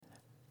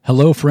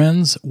Hello,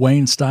 friends.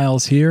 Wayne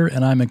Stiles here,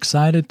 and I'm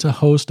excited to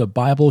host a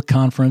Bible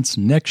conference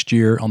next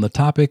year on the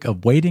topic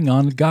of waiting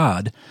on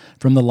God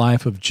from the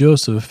life of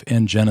Joseph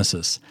in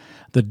Genesis.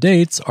 The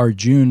dates are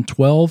June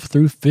 12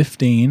 through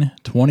 15,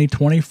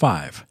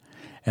 2025,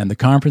 and the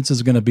conference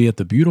is going to be at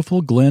the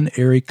beautiful Glen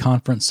Eyrie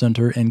Conference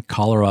Center in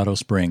Colorado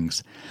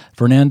Springs.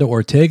 Fernando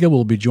Ortega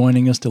will be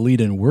joining us to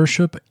lead in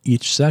worship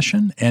each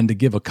session and to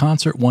give a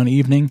concert one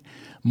evening.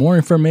 More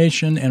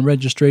information and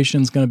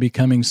registration is going to be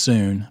coming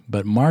soon,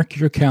 but mark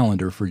your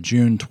calendar for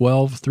June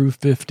 12 through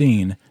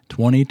 15,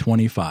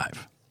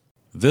 2025.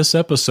 This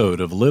episode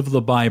of Live the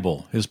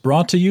Bible is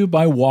brought to you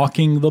by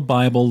Walking the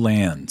Bible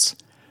Lands.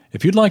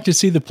 If you'd like to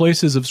see the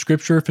places of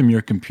Scripture from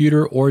your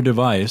computer or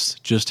device,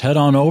 just head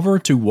on over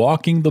to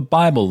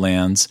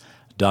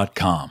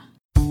walkingthebiblelands.com.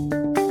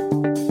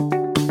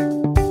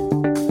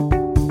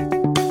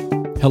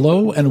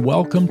 Hello and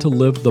welcome to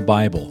Live the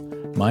Bible.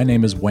 My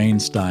name is Wayne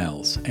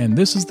Stiles, and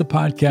this is the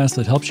podcast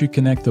that helps you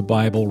connect the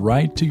Bible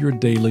right to your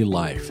daily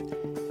life.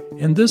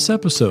 In this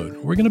episode,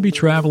 we're going to be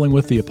traveling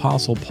with the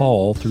Apostle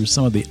Paul through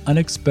some of the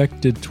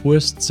unexpected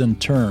twists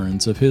and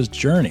turns of his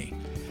journey.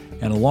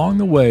 And along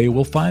the way,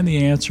 we'll find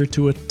the answer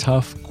to a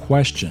tough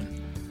question.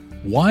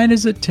 Why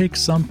does it take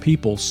some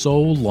people so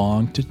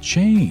long to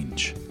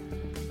change?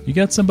 You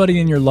got somebody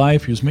in your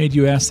life who's made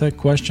you ask that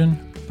question?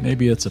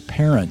 Maybe it's a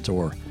parent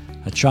or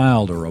a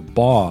child or a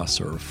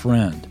boss or a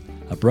friend,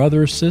 a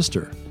brother or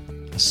sister,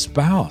 a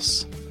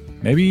spouse,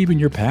 maybe even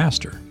your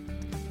pastor.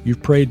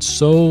 You've prayed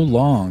so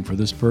long for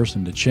this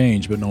person to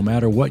change, but no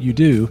matter what you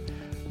do,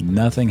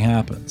 nothing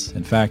happens.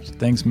 In fact,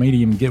 things may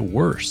even get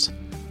worse.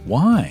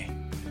 Why?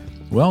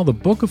 Well, the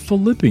book of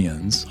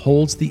Philippians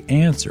holds the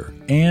answer,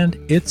 and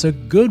it's a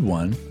good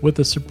one with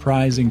a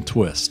surprising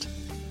twist.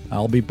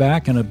 I'll be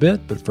back in a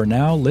bit, but for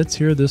now, let's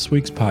hear this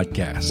week's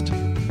podcast.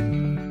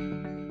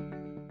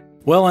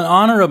 Well, in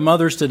honor of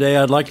Mothers today,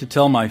 I'd like to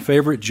tell my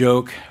favorite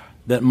joke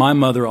that my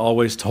mother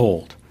always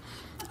told.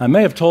 I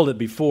may have told it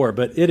before,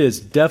 but it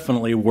is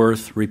definitely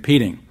worth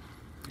repeating.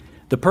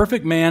 The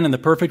perfect man and the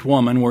perfect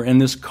woman were in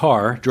this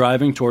car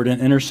driving toward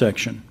an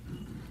intersection.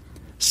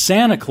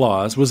 Santa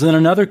Claus was in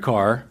another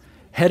car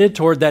headed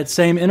toward that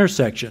same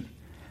intersection.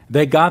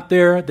 They got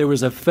there, there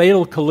was a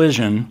fatal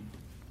collision,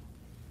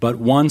 but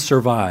one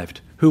survived.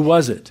 Who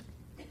was it?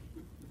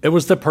 It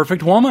was the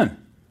perfect woman,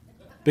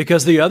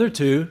 because the other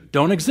two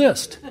don't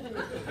exist.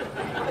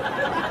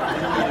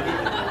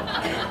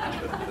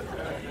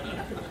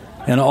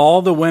 And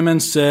all the women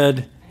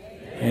said,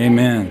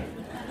 Amen.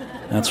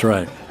 That's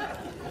right.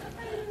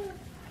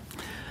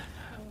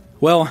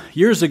 Well,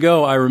 years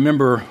ago, I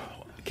remember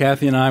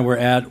Kathy and I were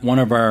at one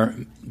of our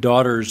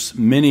daughter's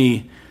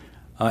mini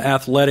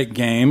athletic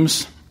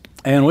games,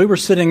 and we were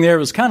sitting there. It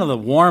was kind of the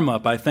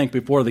warm-up, I think,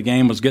 before the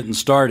game was getting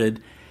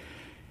started.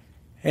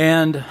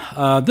 And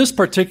this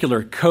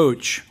particular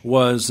coach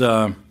was,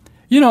 a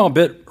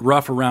bit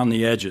rough around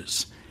the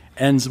edges.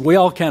 And we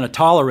all kind of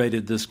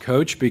tolerated this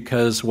coach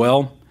because,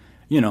 well,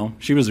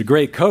 she was a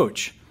great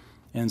coach.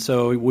 And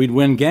so we'd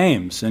win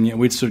games, and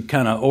we'd sort of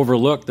kind of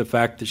overlook the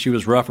fact that she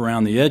was rough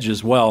around the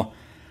edges. Well,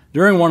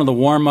 during one of the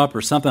warm-up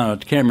or something, I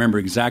can't remember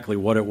exactly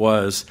what it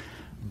was,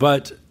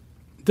 but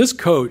this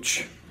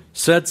coach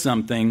said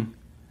something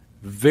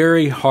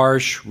very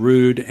harsh,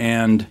 rude,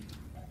 and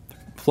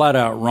flat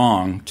out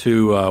wrong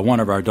to one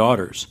of our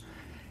daughters.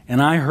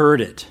 And I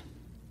heard it.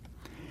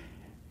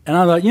 And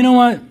I thought, you know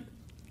what?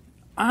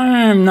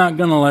 I'm not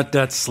going to let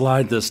that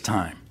slide this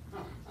time.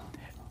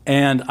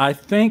 And I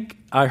think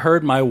I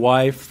heard my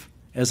wife,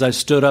 as I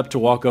stood up to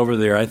walk over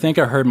there, I think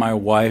I heard my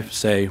wife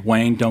say,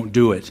 Wayne, don't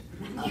do it.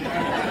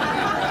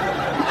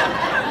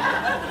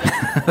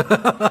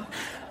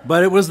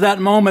 But it was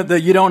that moment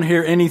that you don't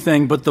hear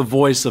anything but the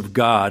voice of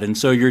God. And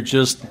so you're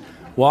just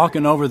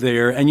walking over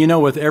there, and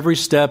with every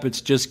step,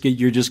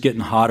 you're just getting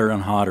hotter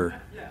and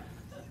hotter.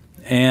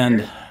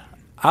 And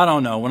I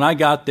don't know, when I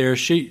got there,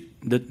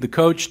 the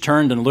coach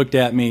turned and looked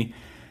at me.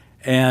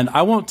 And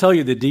I won't tell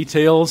you the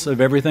details of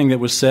everything that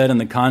was said in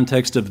the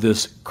context of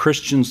this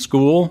Christian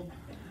school,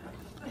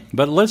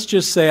 but let's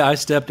just say I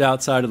stepped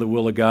outside of the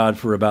will of God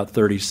for about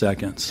 30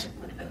 seconds.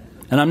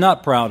 And I'm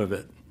not proud of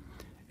it.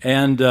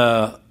 And,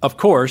 of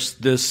course,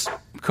 this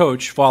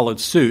coach followed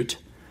suit.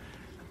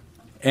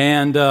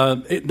 And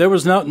there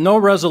was no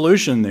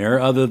resolution there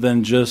other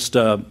than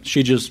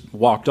she just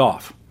walked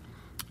off.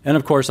 And,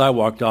 of course, I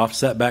walked off,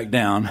 sat back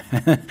down,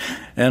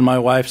 and my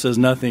wife says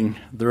nothing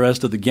the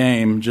rest of the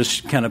game,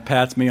 just kind of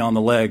pats me on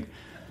the leg.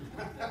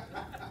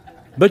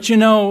 But,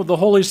 the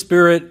Holy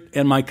Spirit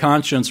and my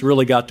conscience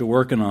really got to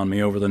working on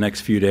me over the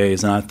next few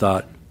days, and I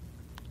thought,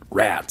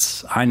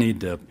 rats, I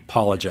need to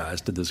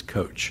apologize to this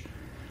coach.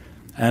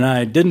 And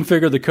I didn't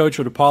figure the coach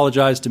would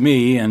apologize to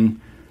me, and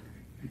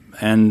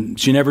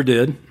she never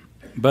did.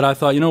 But I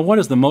thought, what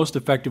is the most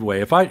effective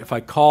way? If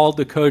I called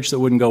the coach, that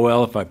wouldn't go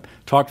well. If I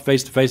talked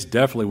face-to-face,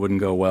 definitely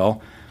wouldn't go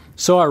well.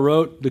 So I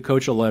wrote the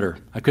coach a letter.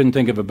 I couldn't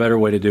think of a better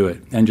way to do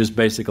it, and just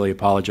basically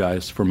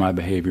apologized for my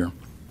behavior.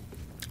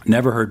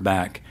 Never heard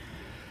back.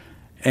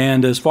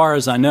 And as far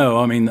as I know,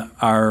 I mean,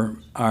 our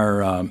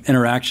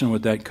interaction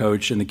with that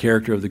coach and the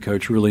character of the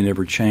coach really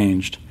never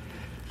changed.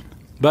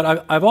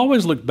 But I've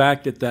always looked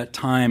back at that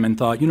time and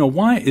thought,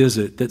 why is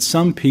it that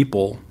some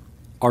people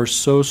are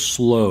so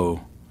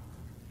slow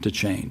to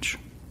change?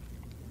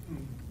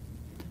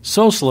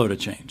 So slow to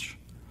change.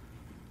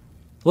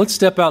 Let's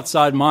step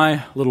outside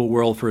my little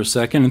world for a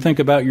second and think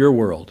about your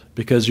world,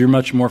 because you're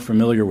much more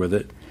familiar with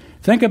it.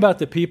 Think about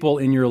the people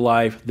in your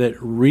life that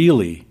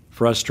really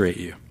frustrate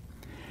you.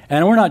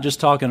 And we're not just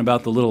talking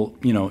about the little,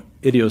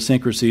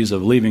 idiosyncrasies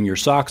of leaving your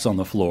socks on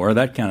the floor,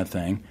 that kind of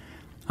thing.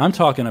 I'm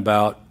talking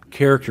about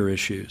character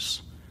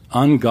issues,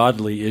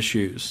 ungodly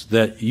issues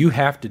that you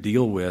have to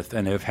deal with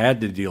and have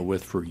had to deal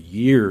with for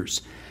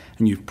years.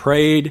 And you've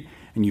prayed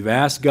and you've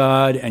asked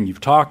God and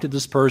you've talked to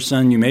this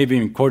person. You may have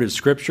even quoted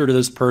scripture to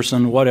this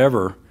person,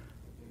 whatever.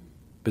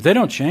 But they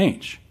don't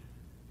change.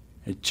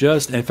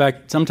 In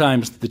fact,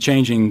 sometimes the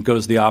changing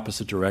goes the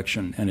opposite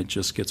direction and it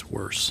just gets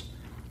worse.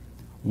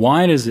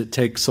 Why does it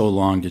take so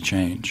long to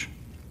change?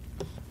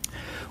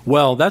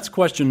 Well, that's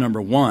question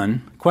number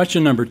one.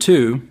 Question number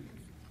two,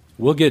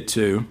 we'll get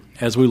to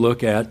as we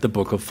look at the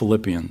book of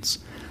Philippians.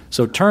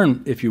 So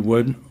turn, if you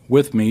would,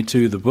 with me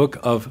to the book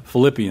of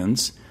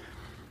Philippians.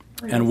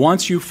 And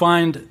once you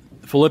find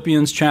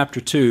Philippians chapter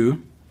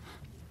 2,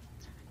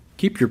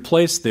 keep your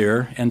place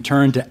there and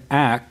turn to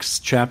Acts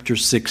chapter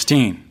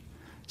 16.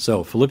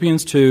 So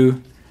Philippians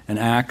 2 and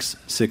Acts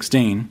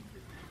 16.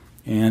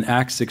 And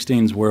Acts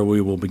 16 is where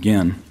we will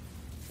begin.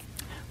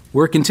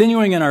 We're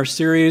continuing in our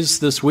series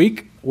this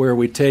week where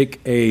we take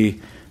a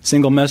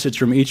single message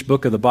from each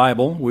book of the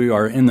Bible. We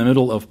are in the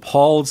middle of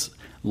Paul's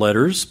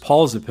letters,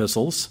 Paul's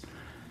epistles.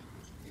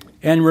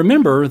 And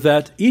remember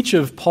that each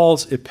of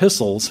Paul's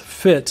epistles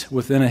fit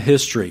within a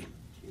history,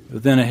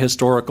 within a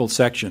historical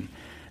section.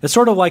 It's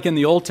sort of like in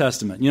the Old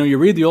Testament. You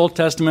read the Old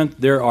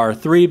Testament, there are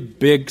three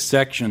big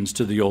sections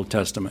to the Old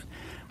Testament.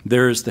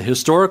 There's the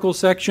historical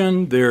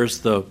section,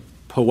 there's the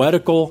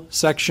poetical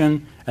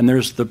section, and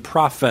there's the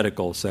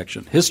prophetical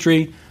section.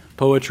 History,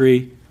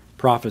 poetry,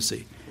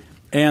 prophecy.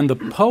 And the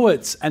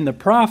poets and the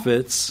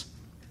prophets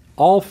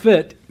all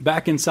fit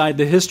back inside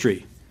the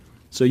history.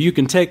 So you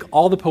can take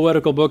all the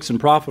poetical books and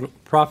prophet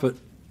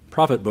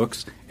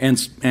books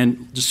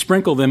and just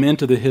sprinkle them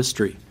into the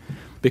history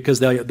because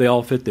they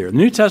all fit there. The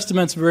New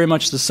Testament's very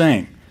much the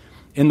same.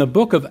 In the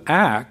book of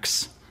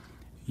Acts,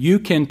 you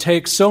can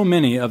take so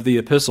many of the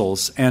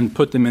epistles and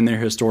put them in their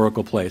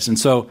historical place. And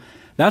so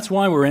that's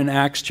why we're in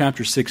Acts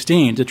chapter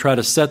 16, to try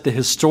to set the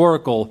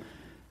historical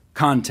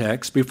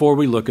context before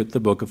we look at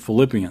the book of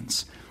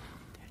Philippians.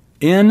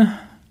 In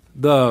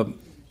the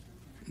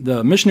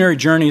missionary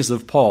journeys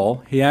of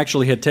Paul, he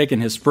actually had taken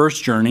his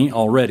first journey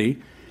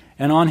already,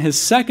 and on his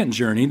second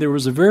journey, there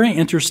was a very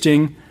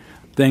interesting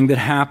thing that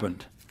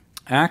happened.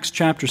 Acts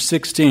chapter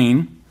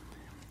 16,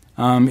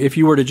 if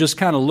you were to just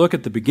kind of look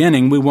at the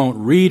beginning, we won't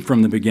read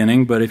from the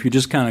beginning, but if you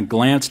just kind of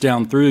glance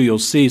down through, you'll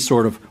see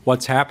sort of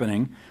what's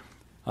happening.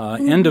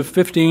 End of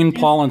 15,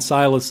 Paul and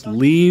Silas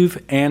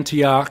leave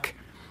Antioch,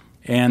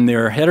 and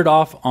they're headed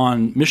off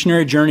on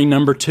missionary journey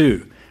number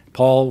 2.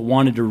 Paul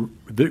wanted to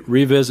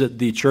revisit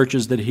the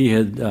churches that he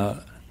had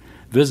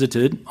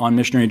visited on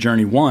missionary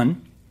journey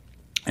 1,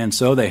 and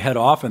so they head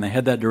off and they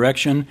head that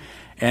direction,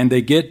 and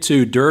they get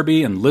to Derbe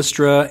and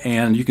Lystra,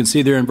 and you can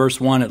see there in verse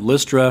 1 at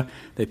Lystra,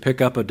 they pick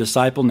up a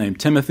disciple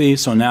named Timothy,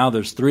 so now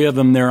there's 3 of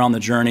them there on the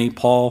journey,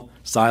 Paul,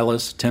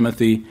 Silas,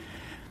 Timothy.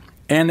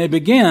 And they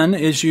begin,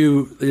 as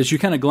you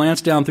kind of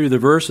glance down through the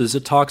verses,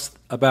 it talks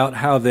about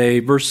how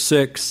verse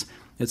 6,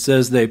 it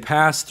says they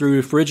passed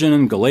through Phrygian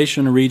and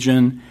Galatian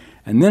region,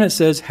 and then it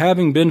says,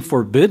 having been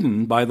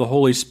forbidden by the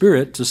Holy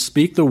Spirit to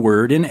speak the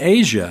word in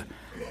Asia.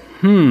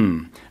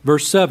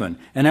 Verse 7,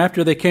 and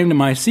after they came to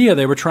Mysia,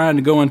 they were trying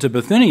to go into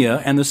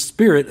Bithynia, and the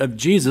Spirit of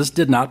Jesus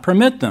did not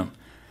permit them.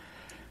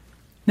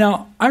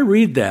 Now, I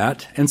read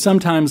that, and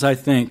sometimes I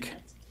think,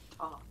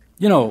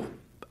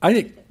 aren't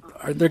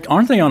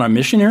they on a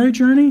missionary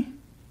journey?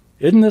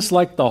 Isn't this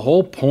like the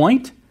whole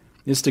point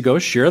is to go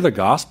share the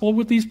gospel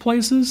with these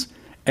places?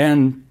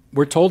 And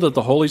we're told that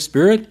the Holy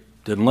Spirit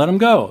didn't let them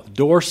go. The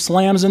door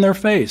slams in their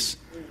face.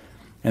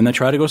 And they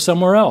try to go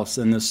somewhere else.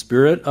 And the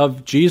Spirit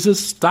of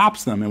Jesus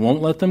stops them and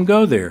won't let them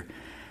go there.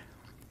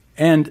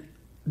 And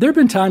there have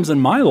been times in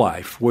my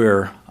life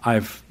where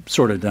I've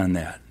sort of done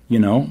that.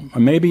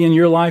 Maybe in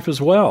your life as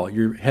well.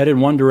 You're headed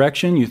one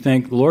direction. You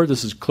think, Lord,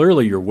 this is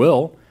clearly your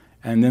will.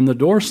 And then the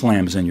door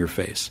slams in your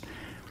face.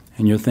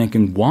 And you're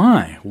thinking,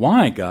 why?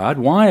 Why, God?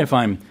 Why, if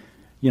I'm,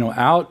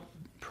 out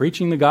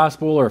preaching the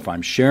gospel, or if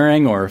I'm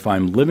sharing, or if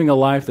I'm living a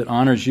life that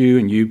honors you,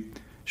 and you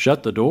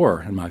shut the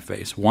door in my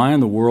face? Why in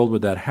the world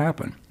would that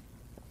happen?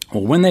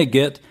 Well, when they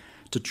get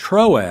to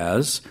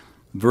Troas,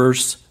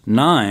 verse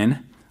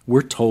 9,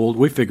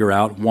 we figure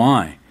out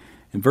why.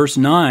 In verse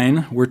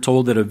 9, we're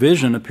told that a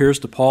vision appears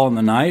to Paul in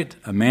the night,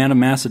 a man of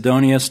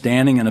Macedonia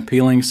standing and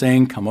appealing,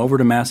 saying, come over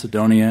to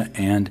Macedonia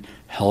and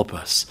help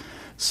us.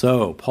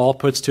 So Paul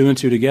puts 2 and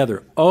 2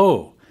 together.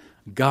 Oh,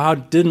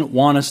 God didn't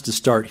want us to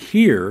start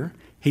here.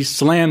 He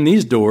slammed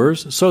these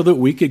doors so that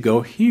we could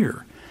go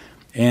here.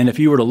 And if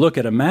you were to look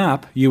at a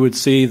map, you would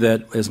see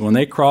that as when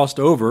they crossed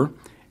over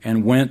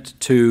and went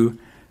to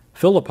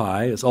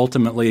Philippi, as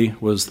ultimately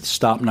was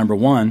stop number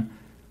one,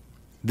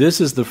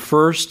 this is the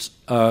first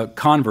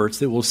converts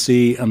that we'll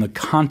see on the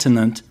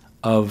continent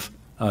of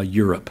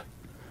Europe.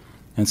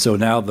 And so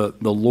now the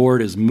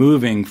Lord is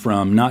moving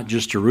from not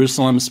just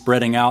Jerusalem,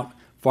 spreading out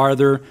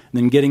farther,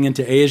 then getting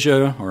into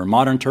Asia or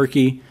modern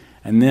Turkey,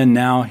 and then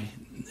now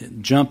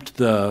jumped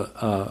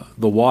the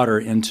water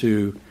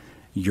into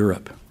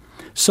Europe.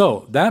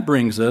 So that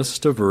brings us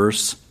to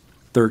verse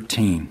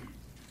 13.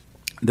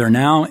 They're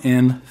now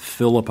in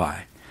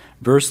Philippi.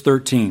 Verse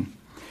 13.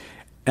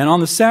 And on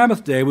the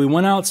Sabbath day, we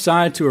went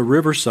outside to a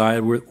riverside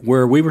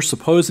where we were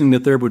supposing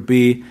that there would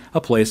be a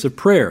place of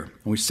prayer.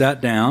 And we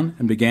sat down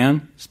and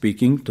began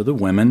speaking to the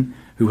women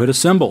who had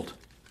assembled.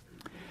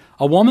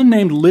 A woman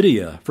named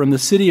Lydia from the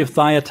city of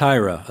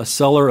Thyatira, a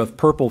seller of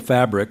purple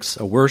fabrics,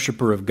 a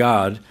worshiper of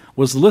God,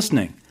 was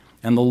listening,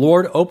 and the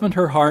Lord opened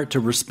her heart to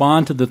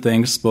respond to the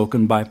things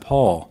spoken by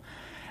Paul.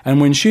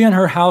 And when she and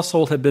her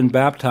household had been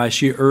baptized,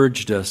 she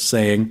urged us,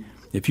 saying,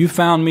 "If you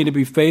found me to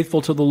be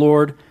faithful to the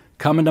Lord,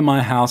 come into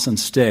my house and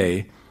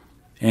stay."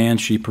 And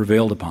she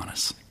prevailed upon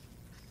us.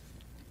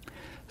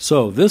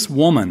 So this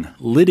woman,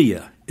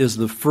 Lydia, is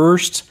the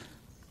first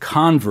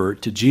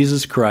convert to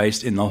Jesus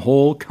Christ in the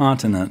whole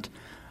continent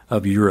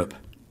of Europe.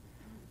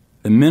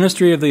 The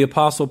ministry of the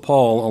Apostle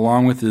Paul,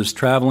 along with his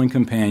traveling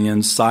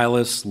companions,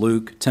 Silas,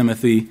 Luke,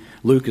 Timothy.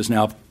 Luke is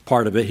now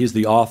part of it. He's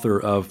the author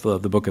of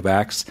the book of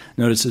Acts.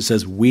 Notice it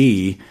says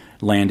we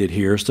landed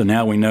here. So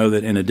now we know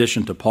that in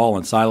addition to Paul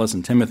and Silas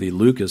and Timothy,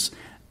 Luke has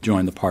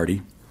joined the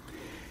party.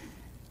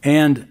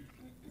 And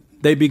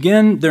they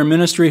begin their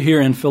ministry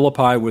here in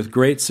Philippi with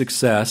great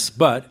success,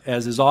 but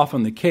as is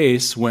often the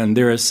case when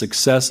there is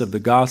success of the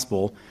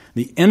gospel,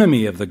 the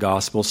enemy of the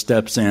gospel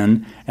steps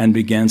in and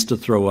begins to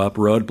throw up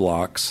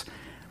roadblocks.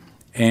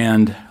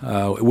 And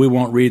we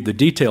won't read the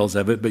details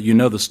of it, but you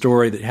know the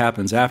story that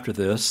happens after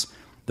this.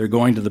 They're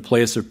going to the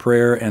place of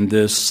prayer, and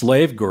this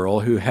slave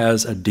girl who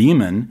has a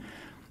demon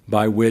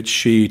by which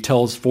she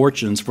tells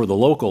fortunes for the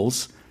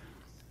locals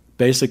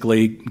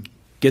basically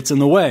gets in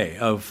the way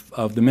of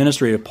the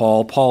ministry of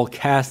Paul. Paul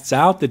casts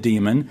out the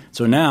demon,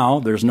 so now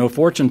there's no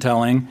fortune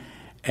telling,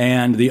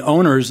 and the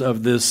owners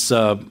of this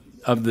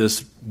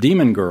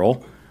demon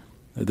girl,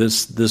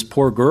 this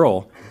poor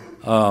girl,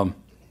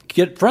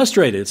 get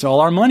frustrated. So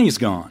all our money's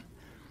gone.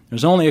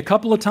 There's only a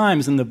couple of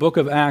times in the book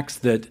of Acts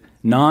that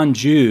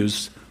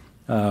non-Jews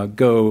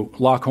go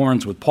lock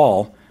horns with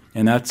Paul,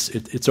 and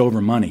it's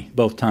over money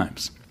both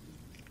times.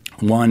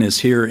 One is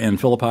here in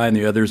Philippi and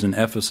the other is in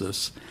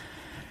Ephesus.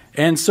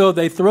 And so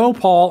they throw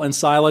Paul and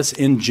Silas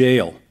in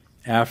jail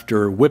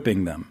after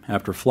whipping them,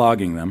 after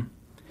flogging them.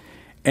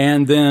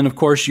 And then, of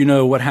course, you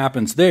know what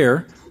happens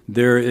there.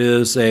 There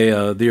is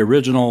the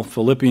original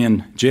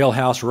Philippian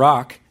jailhouse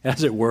rock,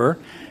 as it were,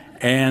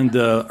 and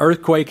the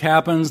earthquake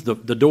happens, the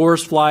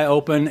doors fly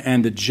open,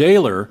 and the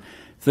jailer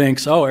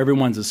thinks, oh,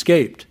 everyone's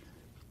escaped.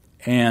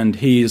 And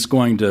he's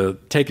going to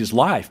take his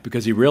life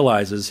because he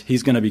realizes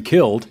he's going to be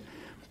killed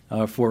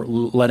for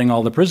letting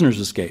all the prisoners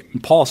escape.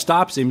 And Paul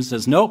stops him and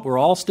says, nope, we're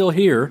all still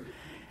here.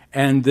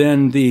 And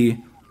then the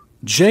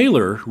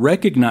jailer,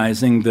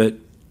 recognizing that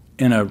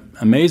in an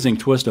amazing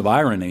twist of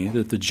irony,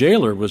 that the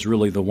jailer was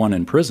really the one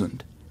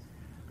imprisoned,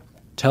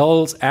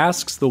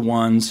 asks the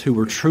ones who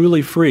were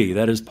truly free,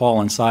 that is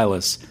Paul and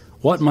Silas,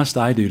 what must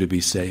I do to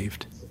be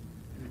saved?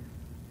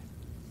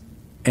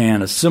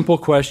 And a simple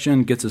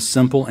question gets a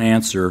simple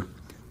answer.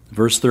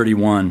 Verse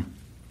 31,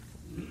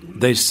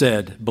 they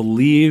said,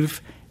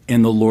 believe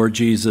in the Lord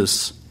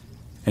Jesus,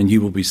 and you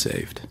will be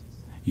saved,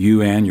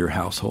 you and your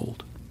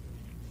household.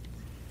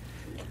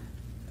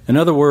 In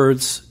other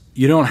words,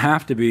 you don't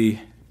have to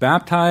be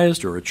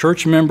baptized or a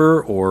church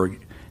member or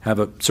have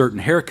a certain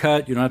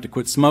haircut. You don't have to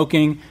quit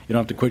smoking. You don't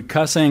have to quit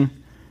cussing.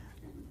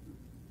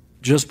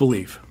 Just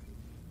believe.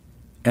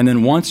 And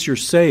then once you're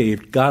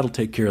saved, God will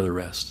take care of the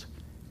rest.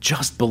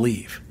 Just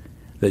believe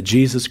that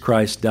Jesus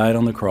Christ died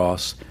on the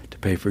cross to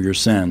pay for your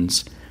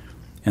sins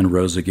and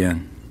rose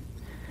again.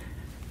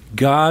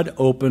 God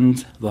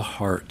opened the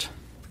heart.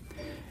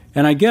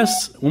 And I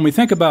guess when we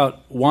think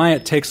about why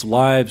it takes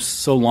lives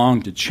so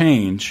long to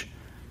change,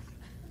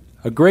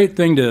 a great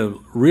thing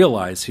to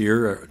realize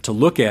here, or to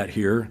look at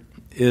here,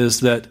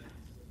 is that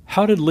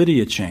how did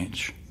Lydia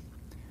change?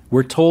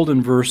 We're told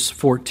in verse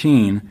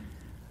 14,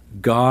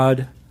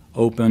 God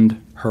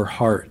opened her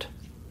heart.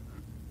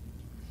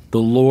 The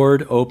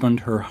Lord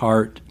opened her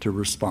heart to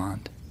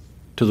respond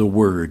to the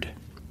word.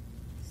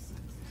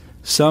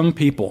 Some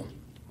people,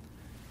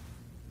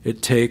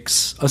 it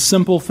takes a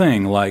simple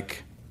thing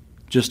like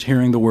just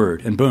hearing the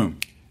word, and boom,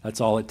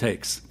 that's all it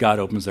takes. God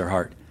opens their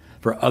heart.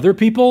 For other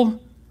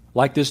people,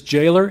 like this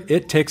jailer,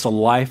 it takes a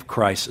life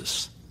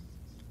crisis.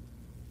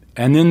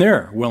 And then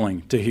they're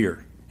willing to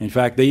hear. In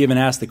fact, they even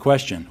ask the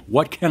question,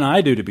 what can I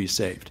do to be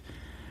saved?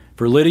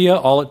 For Lydia,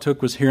 all it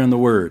took was hearing the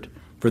word.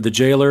 For the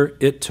jailer,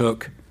 it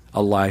took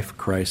a life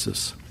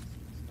crisis.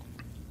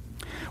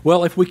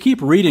 Well, if we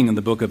keep reading in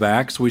the book of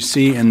Acts, we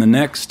see in the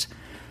next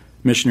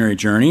missionary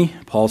journey,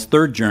 Paul's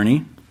third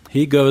journey,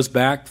 he goes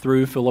back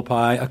through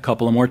Philippi a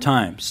couple of more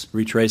times,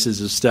 retraces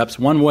his steps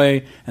one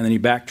way, and then he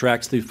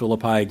backtracks through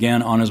Philippi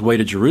again on his way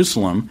to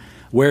Jerusalem,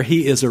 where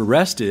he is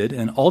arrested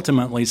and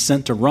ultimately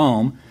sent to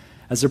Rome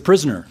as a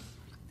prisoner.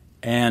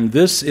 And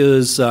this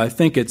is, I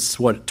think it's,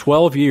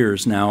 12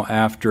 years now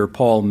after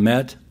Paul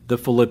met the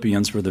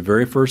Philippians for the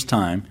very first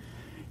time.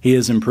 He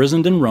is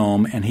imprisoned in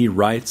Rome, and he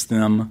writes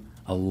them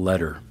a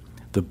letter,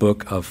 the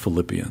book of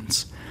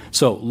Philippians.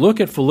 So look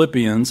at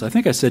Philippians. I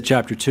think I said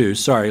chapter 2.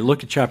 Sorry,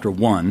 look at chapter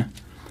 1.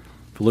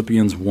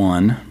 Philippians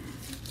 1,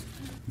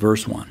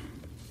 verse 1.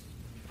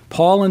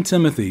 Paul and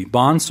Timothy,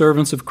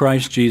 bondservants of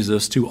Christ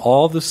Jesus, to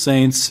all the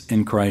saints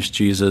in Christ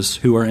Jesus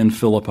who are in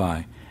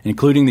Philippi,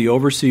 including the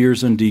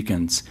overseers and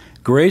deacons,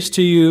 grace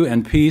to you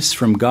and peace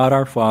from God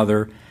our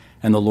Father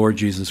and the Lord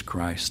Jesus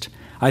Christ.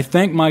 I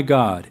thank my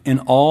God in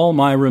all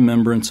my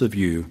remembrance of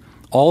you,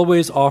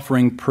 always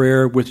offering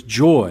prayer with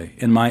joy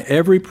in my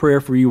every prayer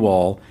for you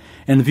all,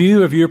 in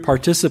view of your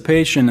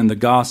participation in the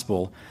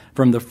gospel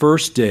from the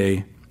first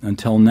day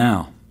until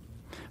now.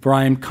 For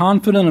I am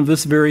confident of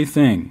this very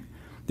thing,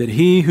 that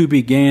he who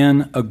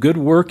began a good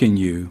work in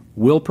you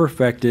will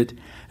perfect it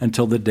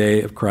until the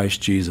day of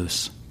Christ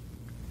Jesus.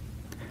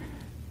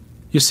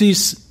 You see,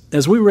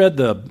 as we read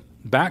the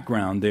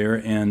background there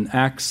in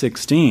Acts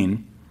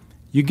 16,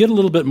 you get a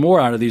little bit more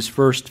out of these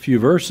first few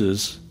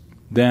verses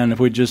than if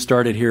we just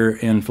started here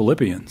in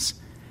Philippians.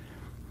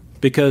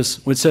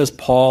 Because it says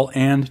Paul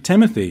and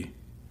Timothy.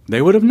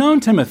 They would have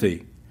known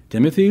Timothy.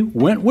 Timothy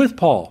went with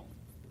Paul,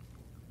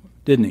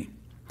 didn't he?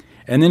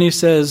 And then he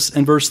says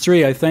in verse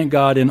 3, I thank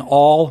God in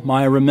all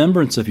my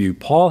remembrance of you.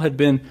 Paul had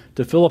been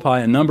to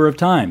Philippi a number of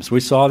times. We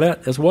saw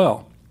that as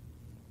well.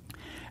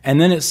 And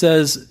then it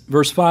says,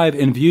 verse 5,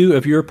 in view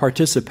of your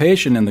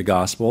participation in the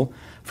gospel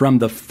from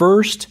the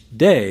first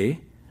day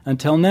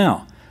until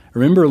now.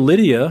 Remember,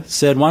 Lydia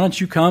said, why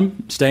don't you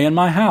come stay in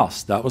my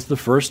house? That was the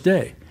first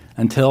day.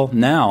 Until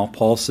now,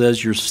 Paul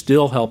says you're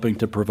still helping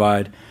to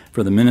provide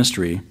for the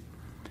ministry.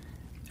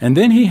 And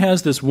then he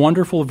has this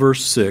wonderful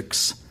verse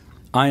 6,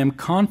 I am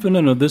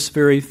confident of this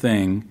very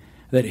thing,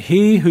 that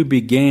he who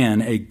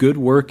began a good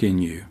work in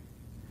you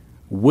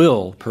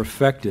will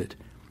perfect it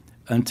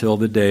until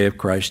the day of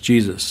Christ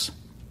Jesus.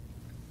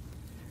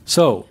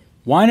 So,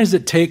 why does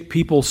it take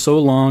people so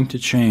long to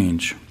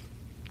change?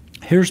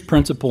 Here's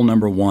principle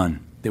number 1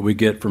 that we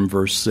get from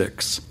verse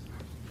 6.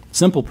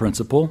 Simple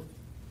principle,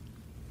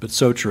 but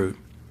so true.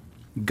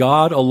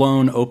 God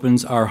alone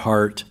opens our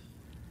heart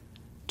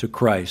to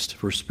Christ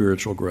for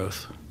spiritual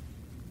growth.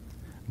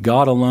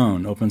 God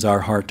alone opens our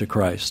heart to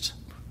Christ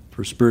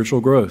for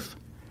spiritual growth.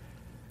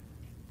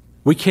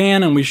 We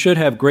can and we should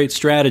have great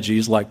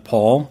strategies like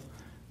Paul.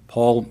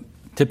 Paul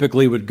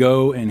typically would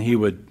go and he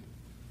would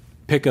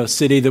pick a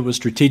city that was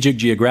strategic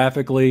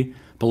geographically,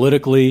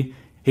 politically.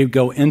 He would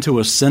go into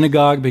a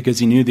synagogue because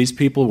he knew these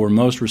people were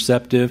most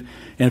receptive.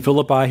 In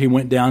Philippi, he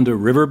went down to a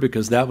river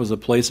because that was a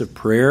place of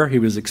prayer. He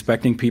was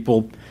expecting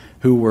people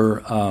who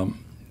were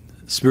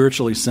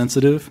spiritually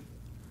sensitive.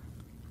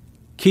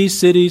 Key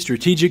city,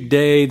 strategic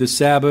day, the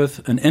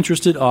Sabbath, an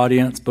interested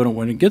audience. But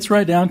when it gets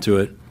right down to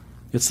it,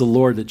 it's the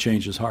Lord that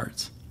changes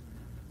hearts.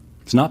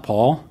 It's not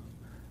Paul.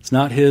 It's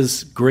not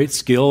his great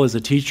skill as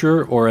a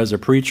teacher or as a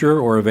preacher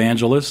or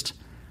evangelist.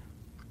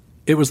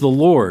 It was the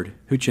Lord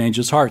who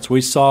changes hearts.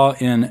 We saw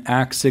in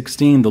Acts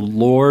 16, the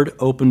Lord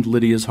opened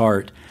Lydia's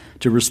heart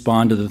to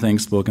respond to the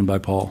things spoken by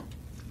Paul.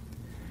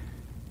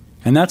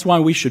 And that's why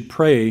we should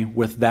pray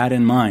with that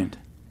in mind.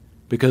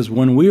 Because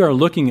when we are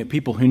looking at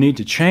people who need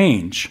to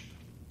change,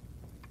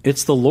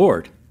 it's the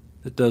Lord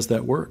that does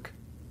that work.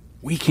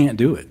 We can't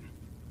do it.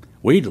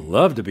 We'd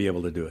love to be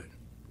able to do it.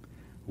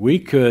 We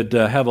could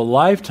have a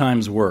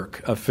lifetime's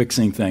work of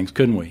fixing things,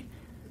 couldn't we?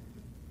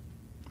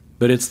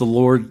 But it's the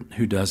Lord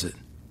who does it.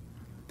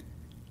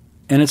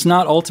 And it's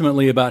not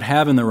ultimately about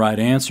having the right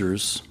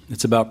answers.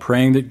 It's about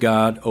praying that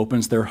God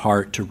opens their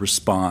heart to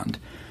respond.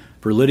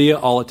 For Lydia,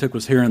 all it took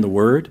was hearing the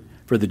word.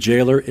 For the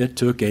jailer, it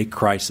took a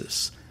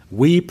crisis.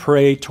 We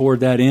pray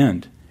toward that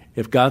end.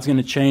 If God's going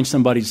to change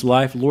somebody's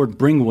life, Lord,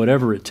 bring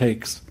whatever it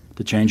takes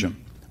to change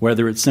them.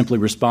 Whether it's simply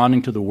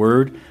responding to the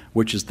word,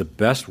 which is the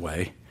best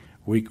way,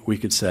 we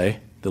could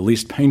say, the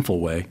least painful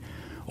way,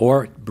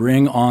 or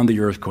bring on the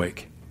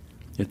earthquake,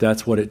 if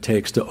that's what it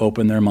takes to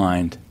open their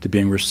mind to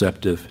being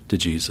receptive to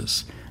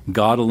Jesus.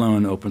 God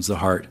alone opens the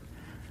heart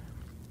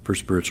for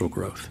spiritual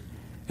growth.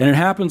 And it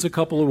happens a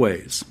couple of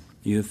ways,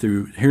 either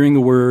through hearing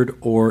the word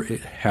or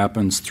it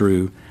happens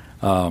through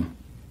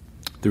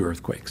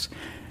earthquakes.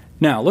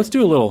 Now, let's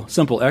do a little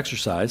simple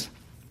exercise.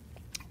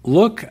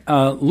 Look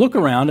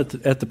around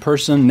at the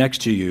person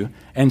next to you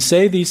and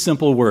say these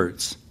simple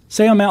words.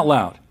 Say them out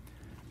loud.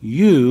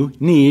 You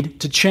need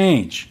to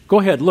change. Go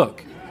ahead,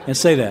 look, and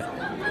say that.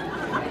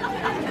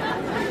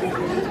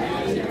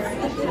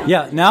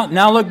 Yeah,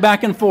 now look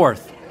back and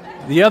forth.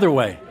 The other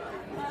way.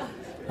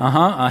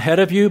 Ahead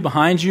of you,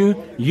 behind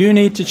you, you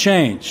need to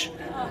change.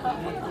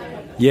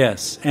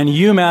 Yes, and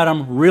you,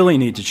 madam, really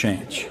need to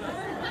change.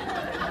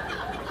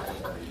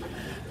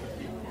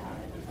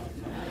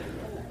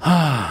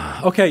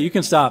 Okay, you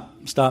can stop.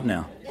 Stop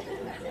now.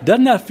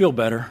 Doesn't that feel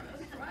better?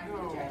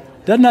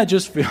 Doesn't that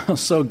just feel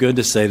so good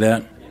to say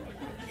that?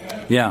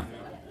 Yeah.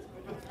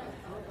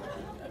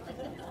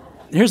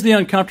 Here's the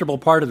uncomfortable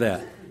part of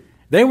that.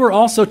 They were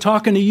also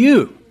talking to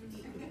you,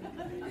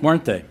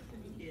 weren't they?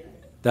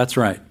 That's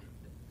right.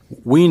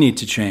 We need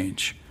to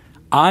change.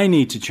 I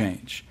need to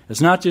change.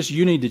 It's not just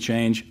you need to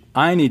change,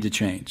 I need to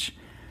change.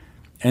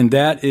 And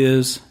that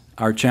is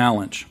our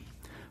challenge.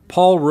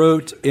 Paul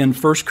wrote in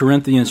 1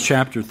 Corinthians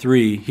chapter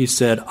 3, he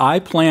said, I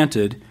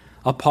planted,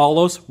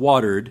 Apollos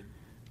watered,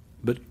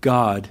 but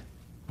God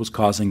was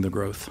causing the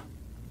growth.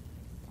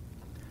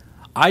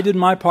 I did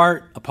my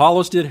part,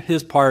 Apollos did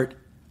his part,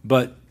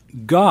 but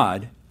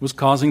God was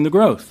causing the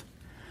growth.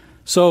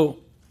 So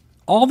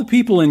all the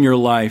people in your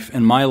life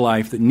and my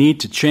life that need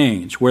to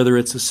change, whether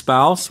it's a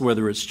spouse,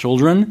 whether it's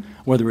children,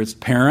 whether it's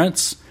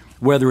parents,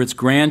 whether it's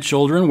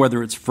grandchildren,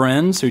 whether it's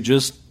friends who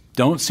just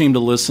don't seem to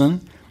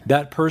listen,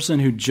 that person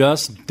who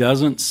just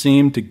doesn't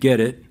seem to get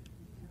it,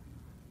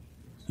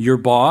 your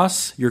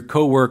boss, your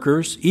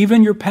coworkers,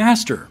 even your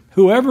pastor,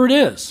 whoever it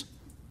is,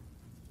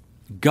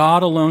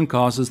 God alone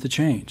causes the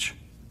change.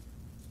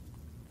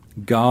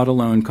 God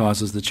alone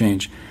causes the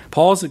change.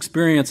 Paul's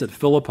experience at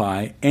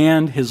Philippi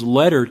and his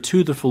letter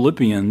to the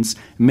Philippians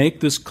make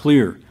this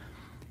clear.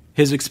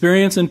 His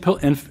experience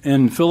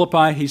in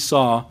Philippi, he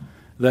saw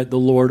that the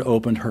Lord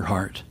opened her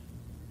heart.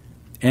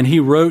 And he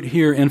wrote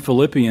here in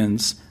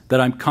Philippians that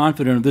I'm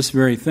confident of this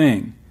very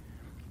thing,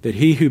 that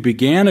he who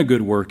began a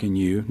good work in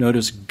you,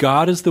 notice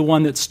God is the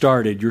one that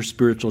started your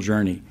spiritual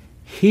journey.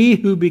 He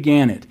who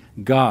began it,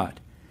 God,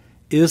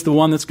 is the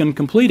one that's going to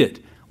complete it.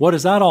 What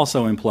does that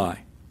also imply?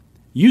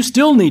 You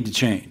still need to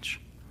change.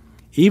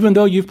 Even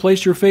though you've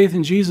placed your faith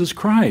in Jesus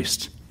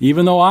Christ,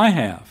 even though I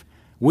have,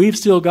 we've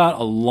still got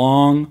a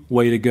long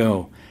way to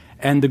go.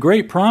 And the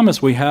great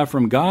promise we have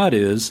from God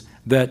is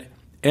that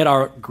at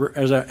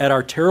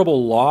our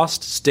terrible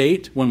lost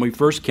state when we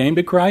first came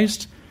to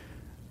Christ,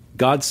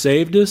 God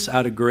saved us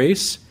out of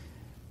grace.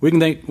 We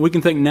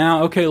can think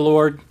now, okay,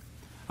 Lord,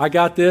 I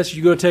got this.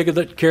 You go take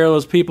care of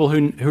those people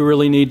who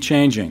really need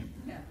changing.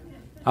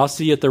 I'll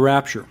see you at the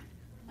rapture.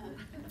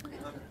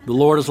 The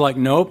Lord is like,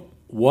 nope,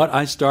 what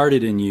I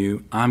started in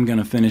you, I'm going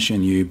to finish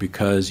in you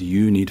because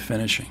you need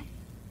finishing.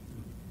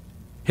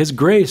 His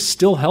grace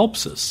still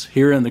helps us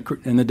here in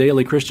the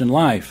daily Christian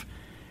life.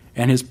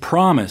 And his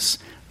promise,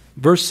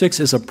 verse 6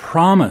 is a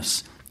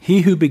promise.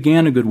 He who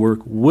began a good work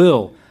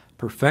will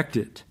perfect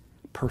it.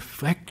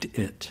 Perfect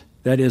it.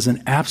 That is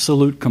an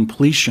absolute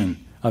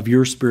completion of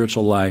your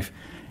spiritual life.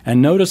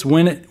 And notice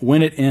when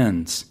it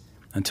ends,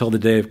 until the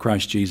day of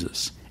Christ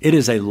Jesus. It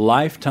is a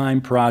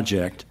lifetime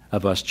project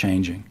of us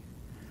changing.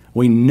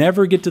 We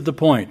never get to the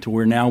point to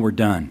where now we're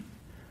done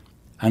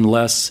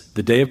unless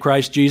the day of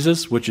Christ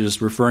Jesus, which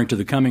is referring to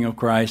the coming of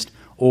Christ,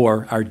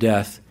 or our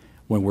death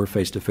when we're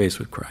face to face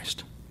with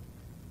Christ.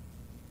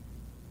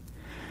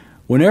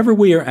 Whenever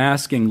we are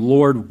asking,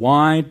 Lord,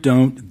 why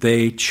don't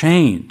they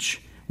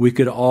change? We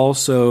could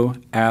also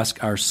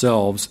ask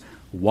ourselves,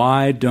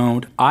 why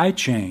don't I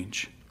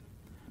change?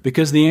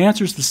 Because the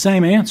answer is the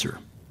same answer.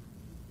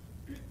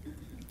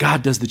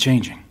 God does the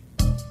changing.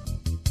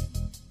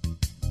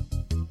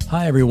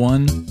 Hi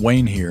everyone,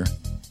 Wayne here.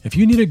 If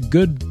you need a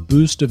good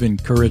boost of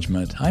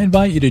encouragement, I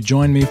invite you to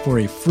join me for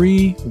a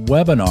free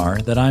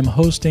webinar that I'm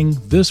hosting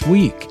this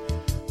week.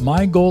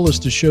 My goal is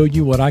to show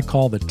you what I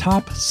call the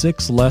top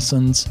 6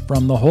 lessons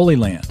from the Holy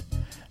Land.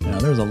 Now,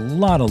 there's a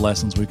lot of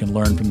lessons we can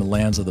learn from the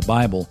lands of the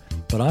Bible,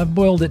 but I've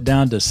boiled it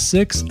down to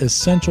 6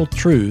 essential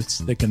truths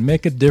that can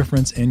make a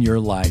difference in your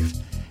life.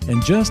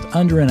 In just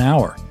under an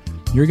hour,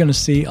 you're going to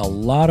see a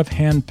lot of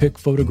hand-picked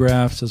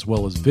photographs as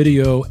well as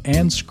video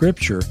and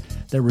scripture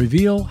that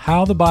reveal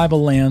how the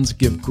Bible lands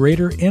give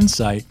greater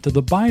insight to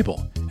the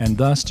Bible and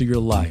thus to your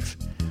life.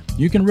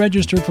 You can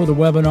register for the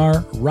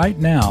webinar right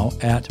now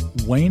at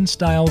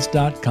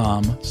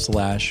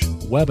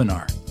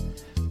waynestyles.com/webinar.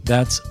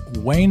 That's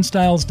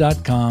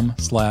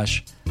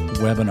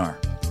waynestyles.com/webinar.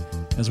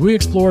 As we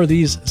explore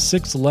these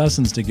 6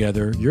 lessons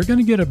together, you're going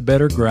to get a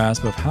better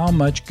grasp of how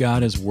much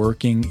God is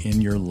working in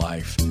your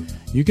life.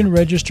 You can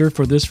register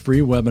for this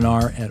free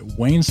webinar at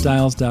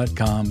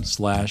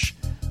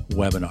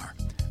waynestyles.com/webinar.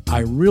 I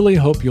really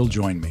hope you'll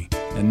join me.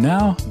 And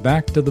now,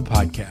 back to the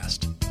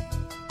podcast.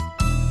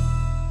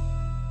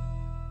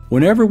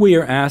 Whenever we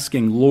are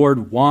asking,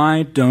 Lord,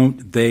 why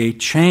don't they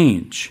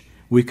change?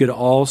 We could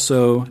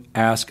also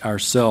ask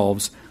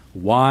ourselves,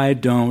 why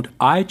don't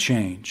I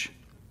change?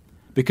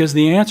 Because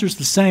the answer is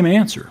the same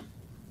answer.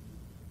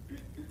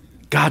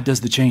 God does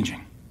the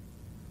changing.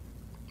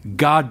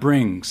 God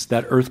brings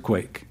that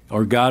earthquake,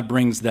 or God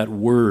brings that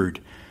word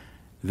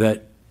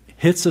that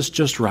hits us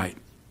just right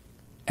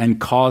and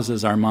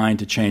causes our mind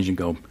to change and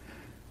go,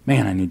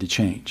 man, I need to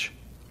change,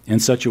 in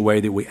such a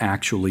way that we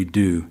actually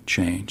do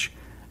change.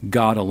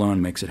 God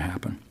alone makes it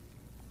happen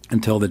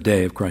until the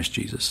day of Christ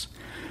Jesus.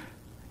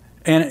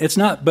 And it's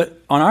not,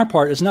 but on our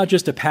part, it's not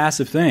just a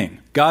passive thing.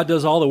 God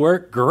does all the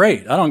work,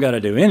 great, I don't got to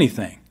do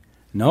anything.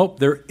 Nope,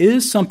 there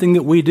is something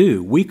that we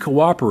do. We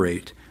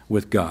cooperate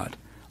with God.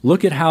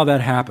 Look at how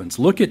that happens.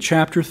 Look at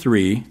chapter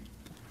 3,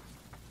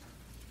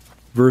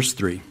 verse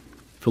 3.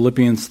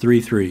 Philippians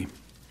 3:3.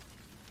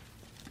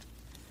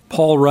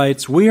 Paul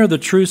writes, "We are the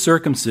true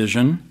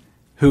circumcision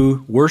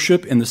who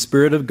worship in the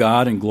Spirit of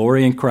God and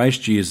glory in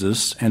Christ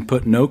Jesus and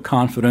put no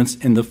confidence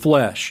in the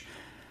flesh.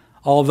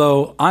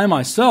 Although I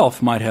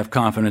myself might have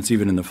confidence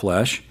even in the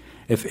flesh,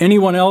 if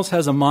anyone else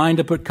has a mind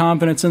to put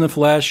confidence in the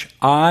flesh,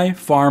 I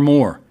far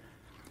more.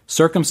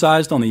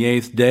 Circumcised on the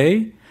 8th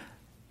day,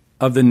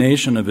 of the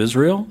nation of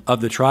Israel,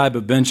 of the tribe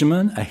of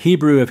Benjamin, a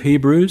Hebrew of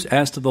Hebrews,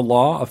 as to the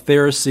law, a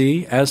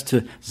Pharisee, as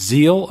to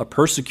zeal, a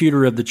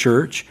persecutor of the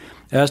church,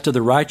 as to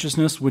the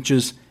righteousness which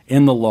is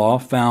in the law,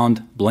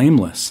 found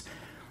blameless.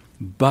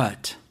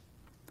 But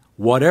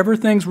whatever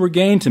things were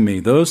gained to me,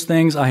 those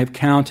things I have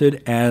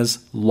counted as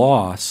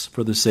loss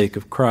for the sake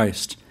of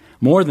Christ.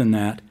 More than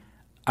that,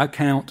 I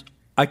count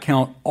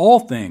all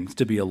things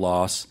to be a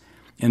loss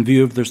in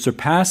view of the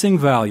surpassing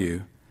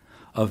value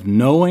of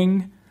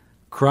knowing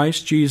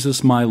Christ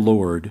Jesus my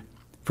Lord,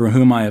 for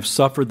whom I have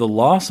suffered the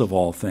loss of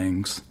all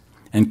things,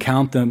 and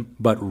count them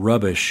but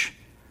rubbish,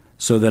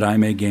 so that I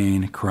may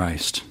gain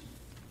Christ."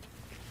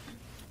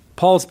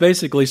 Paul's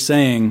basically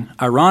saying,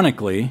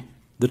 ironically,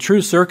 the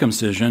true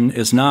circumcision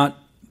is not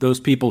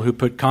those people who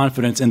put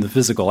confidence in the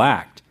physical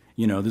act.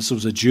 You know, this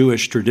was a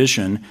Jewish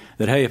tradition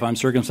that, hey, if I'm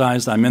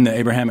circumcised, I'm in the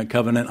Abrahamic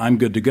covenant, I'm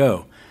good to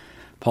go.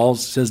 Paul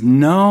says,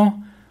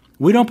 no,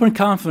 we don't put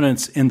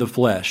confidence in the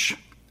flesh,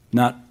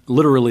 not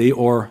literally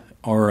or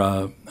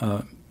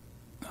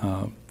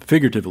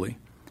figuratively.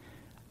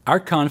 Our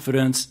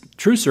confidence,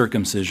 true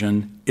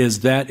circumcision,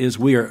 is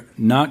we are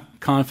not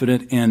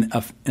confident in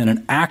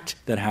an act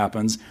that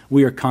happens.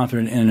 We are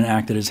confident in an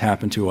act that has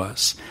happened to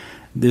us.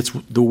 It's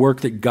the work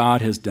that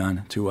God has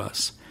done to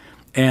us.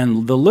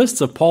 And the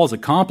lists of Paul's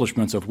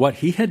accomplishments of what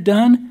he had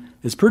done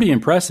is pretty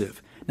impressive.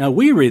 Now,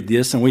 we read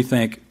this and we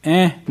think,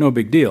 no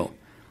big deal.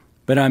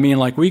 But I mean,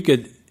 like we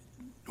could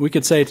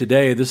say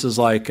today, this is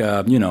like,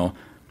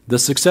 the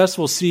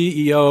successful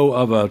CEO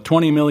of a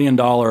 $20 million,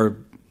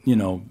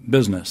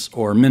 business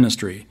or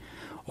ministry,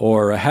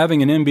 or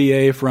having an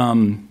MBA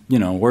from,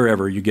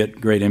 wherever you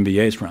get great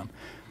MBAs from.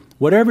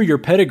 Whatever your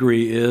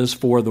pedigree is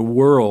for the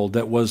world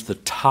that was the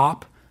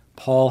top,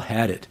 Paul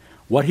had it.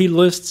 What he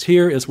lists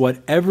here is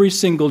what every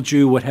single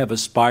Jew would have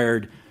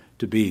aspired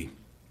to be.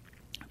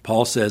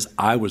 Paul says,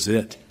 I was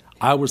it.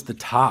 I was the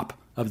top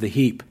of the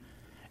heap.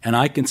 And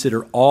I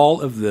consider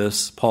all of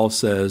this, Paul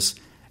says,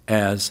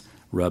 as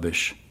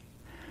rubbish.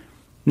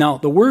 Now,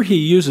 the word he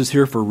uses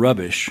here for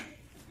rubbish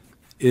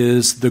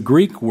is the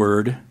Greek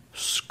word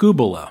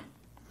skubala.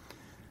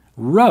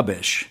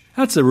 Rubbish.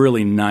 That's a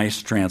really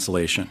nice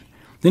translation.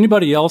 Does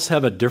anybody else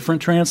have a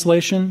different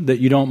translation that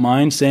you don't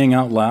mind saying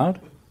out loud?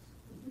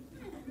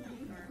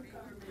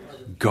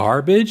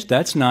 Garbage.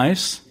 That's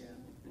nice.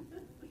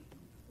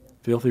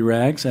 Filthy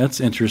rags. That's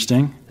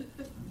interesting.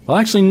 Well,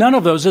 actually, none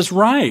of those is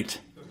right.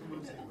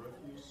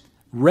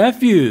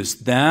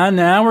 Refuse.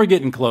 Now we're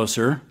getting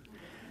closer.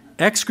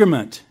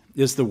 Excrement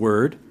is the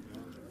word.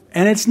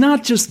 And it's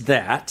not just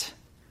that,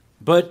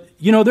 but,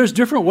 there's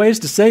different ways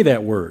to say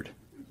that word.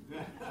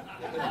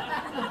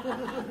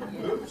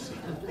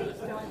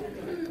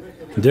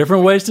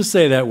 Different ways to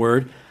say that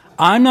word.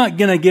 I'm not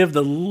going to give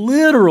the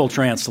literal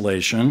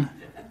translation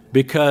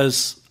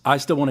because I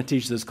still want to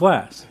teach this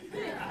class.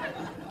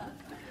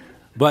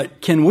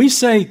 But can we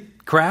say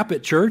crap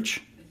at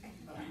church?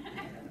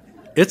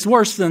 It's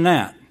worse than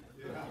that.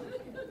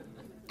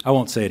 I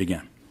won't say it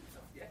again.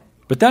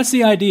 But that's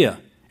the idea.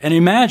 And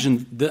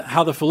imagine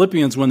how the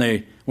Philippians, when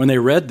they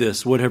read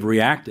this, would have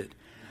reacted.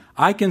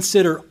 I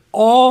consider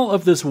all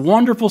of this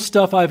wonderful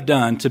stuff I've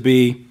done to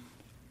be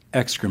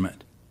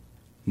excrement,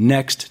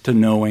 next to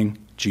knowing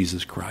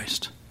Jesus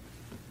Christ.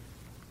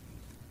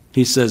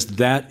 He says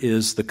that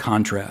is the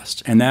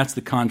contrast, and that's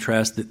the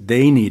contrast that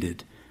they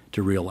needed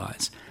to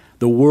realize.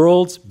 The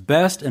world's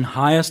best and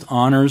highest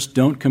honors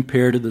don't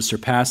compare to the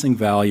surpassing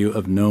value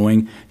of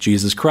knowing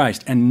Jesus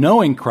Christ. And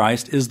knowing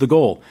Christ is the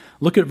goal.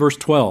 Look at verse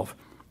 12.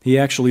 He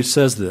actually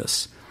says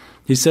this.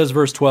 He says,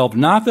 verse 12,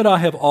 not that I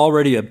have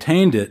already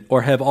obtained it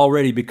or have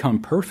already become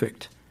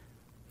perfect.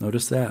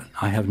 Notice that.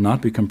 I have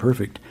not become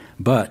perfect,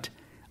 but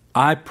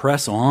I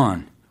press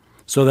on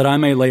so that I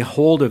may lay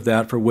hold of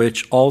that for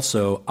which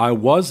also I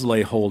was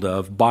laid hold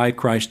of by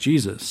Christ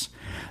Jesus.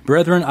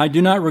 Brethren, I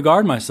do not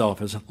regard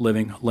myself as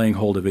laying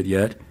hold of it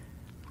yet,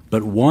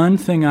 but one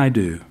thing I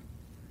do,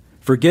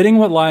 forgetting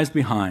what lies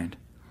behind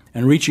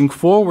and reaching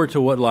forward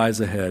to what lies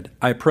ahead,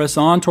 I press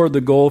on toward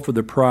the goal for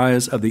the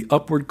prize of the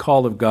upward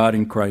call of God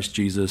in Christ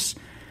Jesus.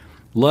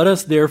 Let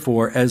us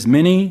therefore, as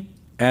many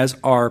as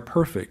are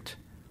perfect,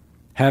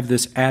 have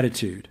this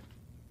attitude.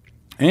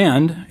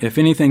 And if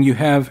anything you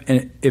have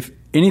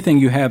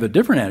a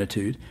different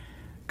attitude,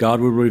 God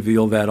will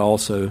reveal that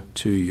also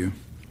to you.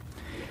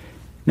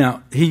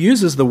 Now, he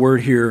uses the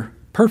word here,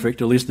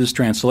 perfect, at least this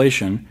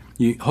translation.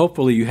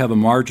 Hopefully you have a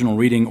marginal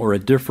reading or a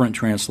different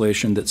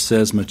translation that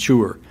says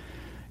mature.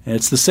 And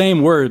it's the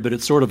same word, but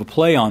it's sort of a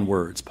play on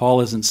words. Paul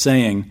isn't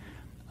saying,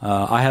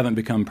 I haven't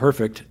become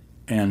perfect.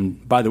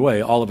 and by the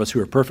way, all of us who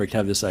are perfect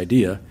have this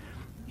idea.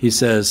 He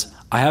says,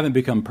 I haven't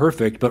become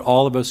perfect, but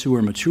all of us who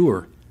are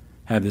mature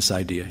have this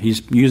idea.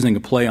 He's using a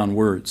play on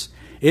words.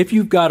 If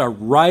you've got a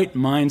right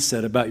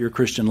mindset about your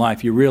Christian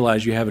life, you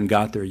realize you haven't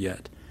got there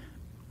yet.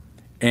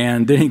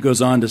 And then he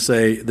goes on to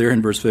say there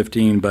in verse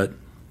 15, but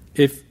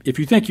if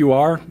you think you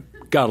are,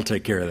 God will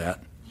take care of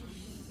that.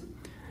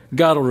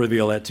 God will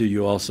reveal that to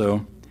you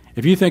also.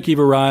 If you think you've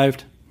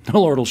arrived, the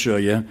Lord will show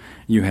you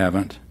you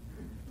haven't.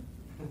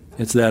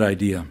 It's that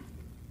idea.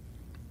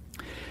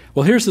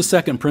 Well, here's the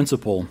second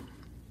principle,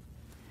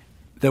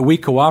 that we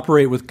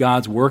cooperate with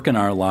God's work in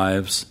our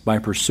lives by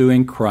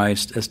pursuing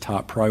Christ as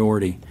top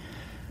priority.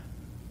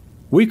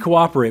 We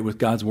cooperate with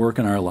God's work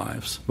in our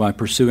lives by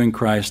pursuing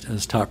Christ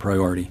as top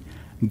priority.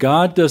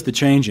 God does the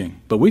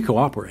changing, but we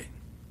cooperate.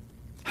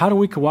 How do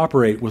we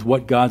cooperate with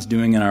what God's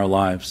doing in our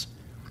lives?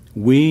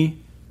 We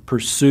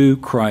pursue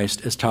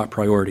Christ as top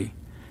priority.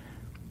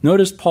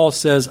 Notice Paul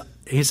says,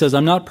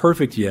 I'm not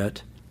perfect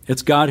yet.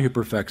 It's God who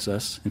perfects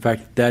us. In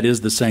fact, that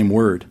is the same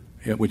word,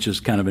 which is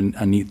kind of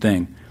a neat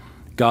thing.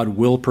 God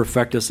will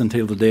perfect us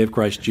until the day of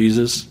Christ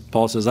Jesus.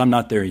 Paul says, I'm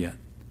not there yet.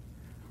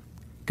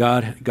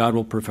 God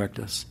will perfect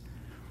us.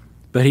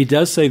 But he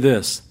does say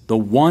this, the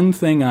one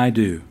thing I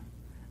do,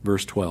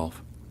 verse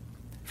 12,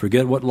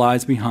 forget what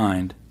lies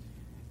behind,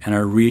 and I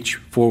reach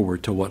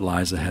forward to what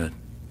lies ahead.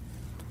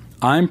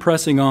 I'm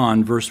pressing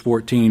on, verse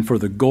 14, for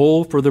the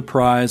goal, for the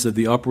prize of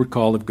the upward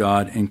call of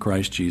God in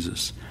Christ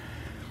Jesus.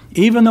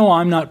 Even though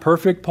I'm not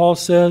perfect, Paul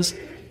says,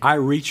 I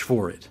reach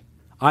for it.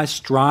 I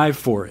strive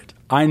for it.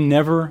 I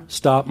never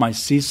stop my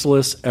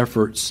ceaseless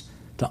efforts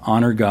to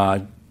honor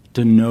God,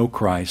 to know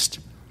Christ,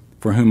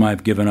 for whom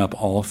I've given up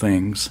all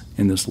things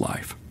in this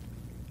life.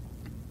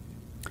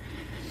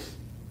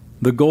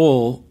 The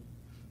goal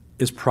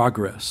is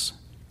progress,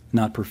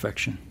 not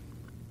perfection.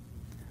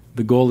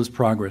 The goal is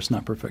progress,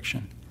 not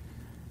perfection.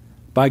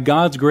 By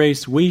God's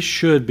grace, we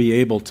should be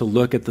able to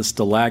look at the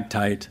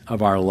stalactite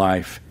of our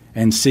life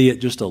and see it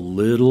just a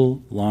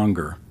little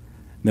longer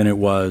than it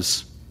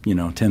was,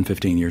 10,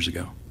 15 years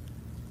ago.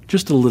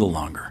 Just a little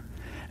longer.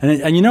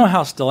 And you know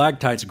how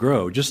stalactites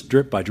grow, just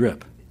drip by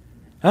drip.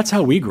 That's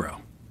how we grow,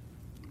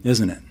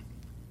 isn't it?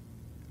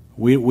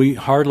 We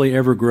hardly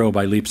ever grow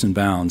by leaps and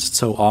bounds.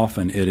 So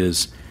often it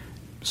is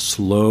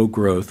slow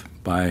growth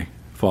by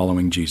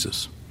following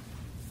Jesus.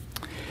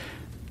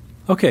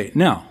 Okay,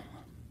 now,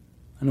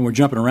 I know we're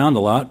jumping around a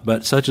lot,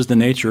 but such is the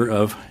nature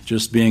of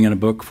just being in a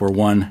book for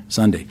one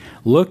Sunday.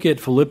 Look at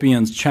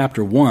Philippians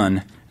chapter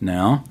 1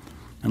 now,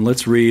 and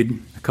let's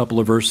read a couple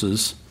of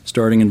verses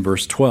starting in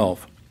verse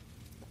 12.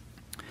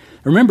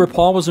 Remember,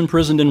 Paul was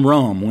imprisoned in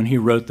Rome when he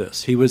wrote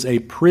this. He was a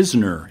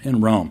prisoner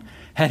in Rome.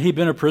 Had he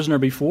been a prisoner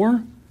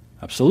before?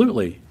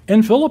 Absolutely.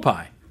 In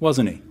Philippi,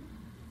 wasn't he?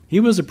 He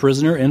was a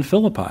prisoner in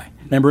Philippi.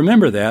 And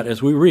remember that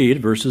as we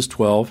read verses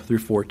 12 through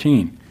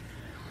 14.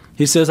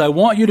 He says, I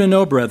want you to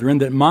know, brethren,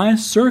 that my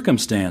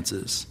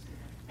circumstances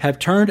have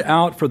turned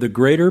out for the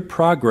greater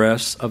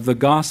progress of the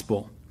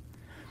gospel,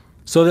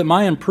 so that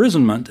my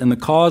imprisonment in the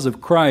cause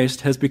of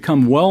Christ has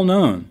become well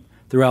known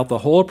throughout the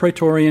whole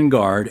Praetorian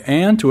Guard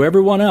and to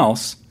everyone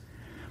else,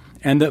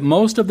 and that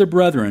most of the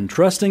brethren,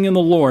 trusting in the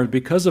Lord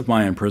because of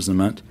my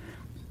imprisonment,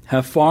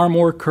 have far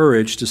more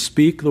courage to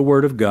speak the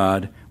word of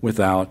God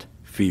without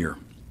fear.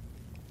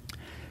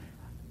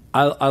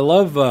 I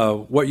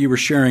love what you were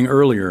sharing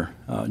earlier,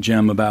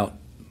 Jim, about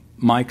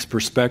Mike's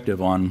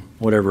perspective on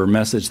whatever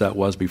message that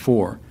was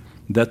before,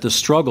 that the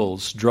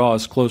struggles draw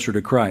us closer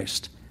to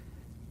Christ.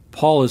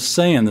 Paul is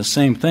saying the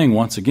same thing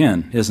once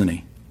again, isn't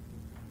he?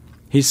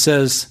 He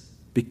says,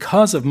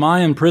 because of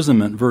my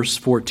imprisonment, verse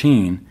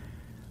 14,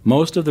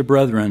 most of the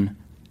brethren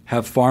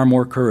have far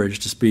more courage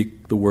to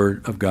speak the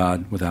word of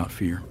God without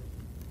fear.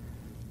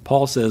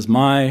 Paul says,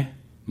 my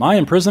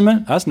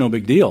imprisonment, that's no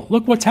big deal.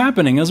 Look what's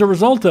happening as a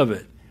result of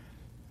it.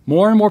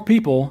 More and more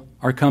people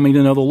are coming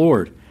to know the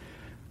Lord.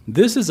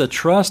 This is a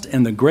trust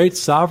in the great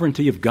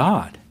sovereignty of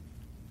God.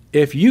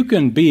 If you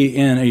can be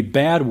in a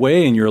bad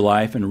way in your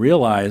life and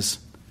realize,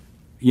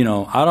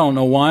 I don't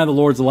know why the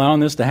Lord's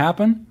allowing this to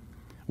happen,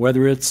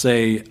 whether it's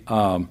a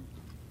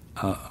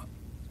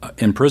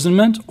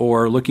imprisonment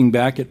or looking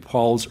back at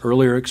Paul's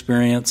earlier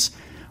experience,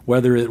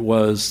 whether it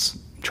was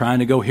trying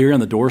to go here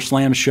and the door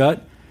slammed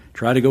shut,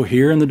 try to go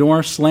here and the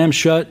door slammed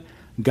shut.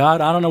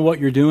 God, I don't know what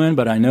you're doing,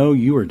 but I know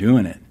you are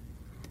doing it.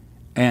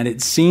 And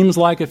it seems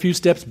like a few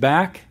steps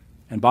back.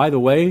 And by the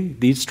way,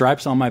 these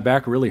stripes on my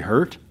back really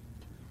hurt.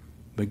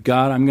 But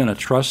God, I'm going to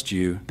trust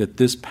you that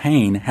this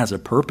pain has a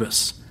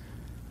purpose.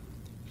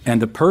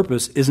 And the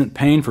purpose isn't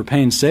pain for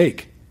pain's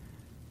sake.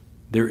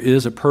 There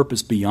is a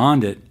purpose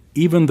beyond it,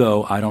 even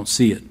though I don't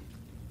see it.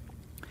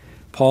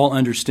 Paul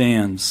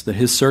understands that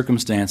his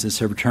circumstances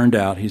have turned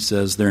out, he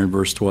says there in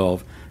verse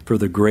 12, for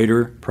the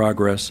greater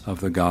progress of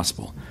the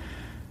gospel.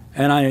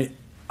 And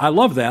I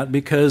love that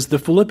because the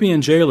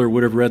Philippian jailer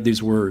would have read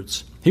these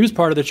words. He was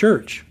part of the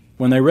church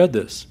when they read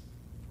this.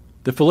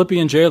 The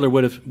Philippian jailer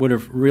would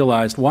have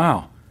realized,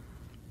 wow,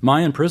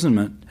 my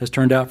imprisonment has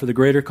turned out for the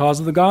greater cause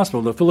of the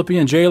gospel. The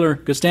Philippian jailer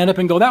could stand up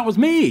and go, that was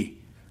me.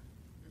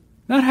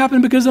 That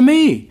happened because of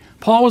me.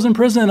 Paul was in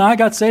prison and I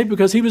got saved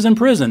because he was in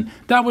prison.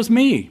 That was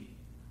me.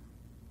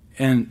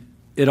 And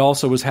it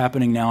also was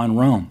happening now in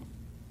Rome.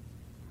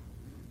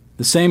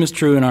 The same is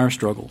true in our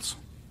struggles.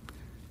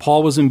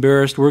 Paul was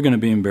embarrassed. We're going to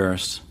be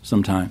embarrassed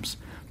sometimes.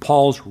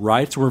 Paul's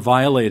rights were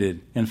violated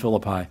in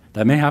Philippi.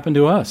 That may happen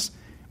to us.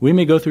 We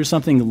may go through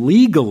something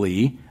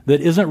legally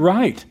that isn't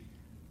right.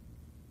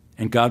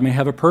 And God may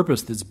have a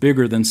purpose that's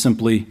bigger than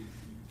simply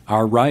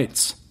our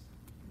rights.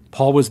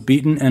 Paul was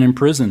beaten and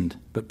imprisoned,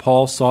 but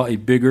Paul saw a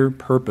bigger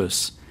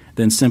purpose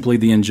than simply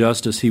the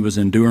injustice he was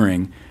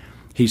enduring.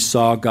 He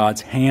saw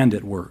God's hand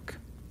at work.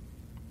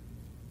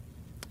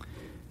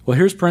 Well,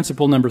 here's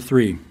principle number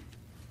 3,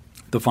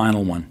 the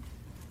final one.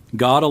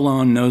 God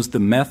alone knows the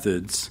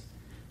methods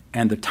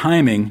and the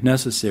timing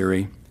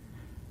necessary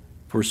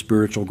for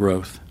spiritual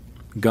growth.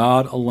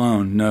 God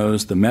alone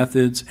knows the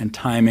methods and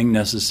timing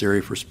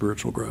necessary for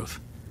spiritual growth.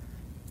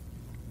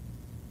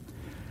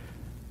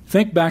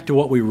 Think back to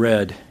what we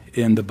read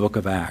in the book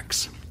of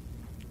Acts.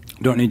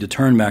 Don't need to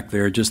turn back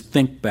there, just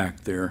think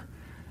back there.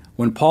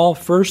 When Paul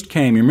first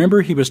came, you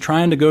remember he was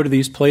trying to go to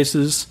these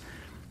places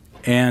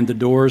and the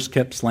doors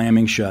kept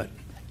slamming shut.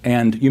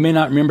 And you may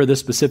not remember this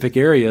specific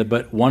area,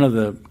 but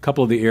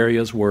couple of the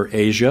areas were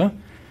Asia,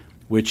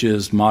 which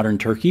is modern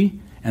Turkey,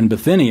 and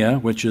Bithynia,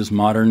 which is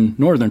modern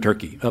northern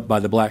Turkey, up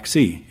by the Black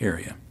Sea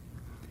area.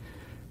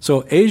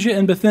 So Asia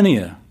and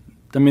Bithynia,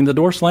 the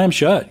door slammed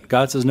shut.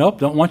 God says, nope,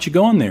 don't want you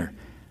going there.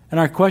 And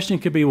our question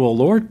could be, well,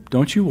 Lord,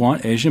 don't you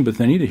want Asia and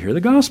Bithynia to hear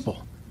the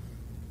gospel?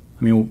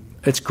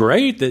 It's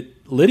great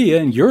that Lydia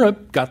in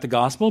Europe got the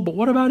gospel, but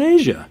what about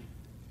Asia?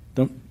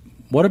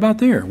 What about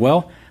there?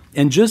 Well,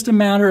 in just a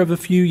matter of a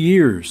few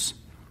years,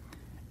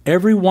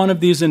 every one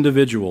of these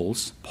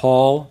individuals,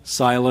 Paul,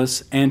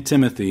 Silas, and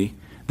Timothy,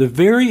 the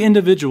very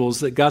individuals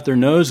that got their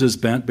noses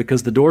bent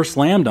because the door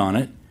slammed on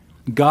it,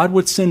 God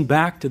would send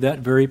back to that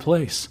very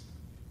place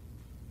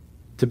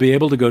to be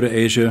able to go to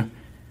Asia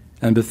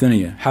and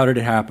Bithynia. How did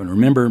it happen?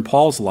 Remember, in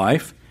Paul's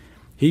life,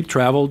 he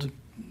traveled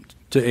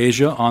to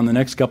Asia on the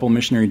next couple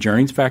missionary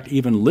journeys. In fact,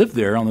 even lived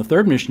there on the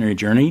third missionary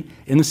journey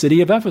in the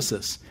city of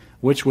Ephesus,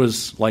 which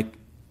was like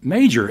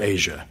major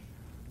Asia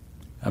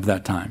of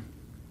that time.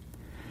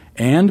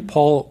 And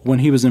Paul, when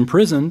he was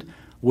imprisoned,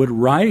 would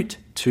write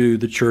to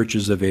the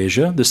churches of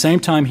Asia. The same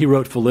time he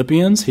wrote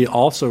Philippians, he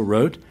also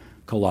wrote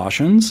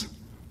Colossians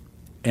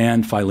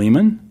and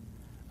Philemon,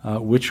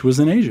 which was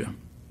in Asia,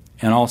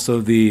 and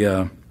also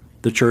the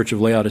church of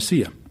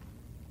Laodicea.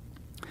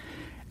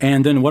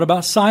 And then what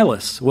about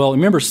Silas? Well,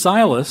 remember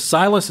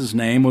Silas's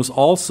name was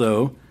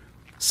also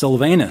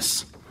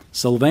Silvanus.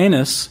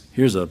 Silvanus,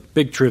 here's a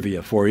big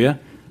trivia for you,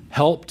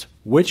 helped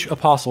which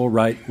apostle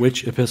write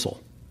which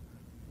epistle?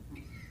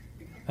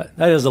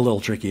 That is a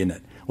little tricky, isn't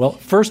it? Well,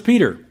 1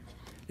 Peter.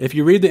 If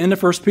you read the end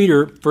of 1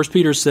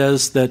 Peter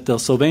says that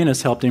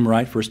Silvanus helped him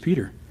write 1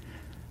 Peter.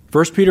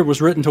 1 Peter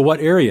was written to what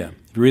area?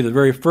 If you read the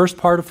very first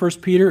part of 1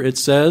 Peter, it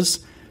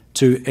says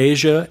to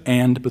Asia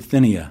and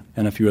Bithynia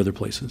and a few other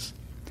places.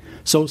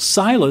 So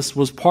Silas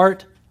was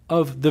part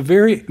of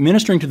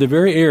ministering to the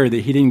very area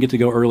that he didn't get to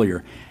go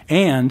earlier.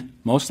 And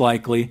most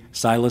likely,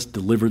 Silas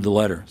delivered the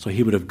letter, so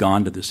he would have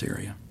gone to this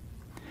area.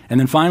 And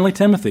then finally,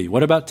 Timothy.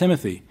 What about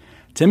Timothy?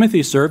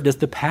 Timothy served as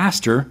the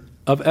pastor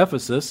of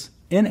Ephesus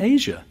in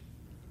Asia.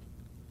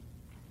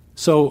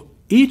 So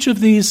each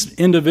of these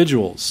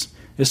individuals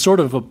is sort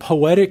of a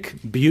poetic,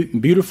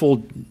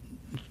 beautiful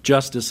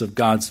justice of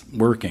God's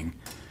working.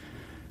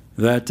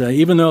 That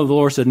even though the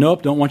Lord said,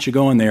 nope, don't want you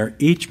going there,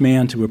 each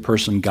man to a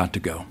person got to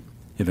go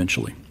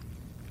eventually.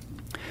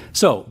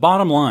 So,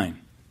 bottom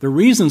line, the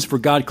reasons for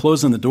God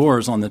closing the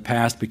doors on the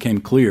past became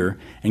clear.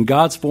 In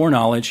God's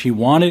foreknowledge, he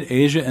wanted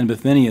Asia and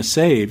Bithynia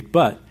saved,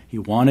 but he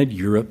wanted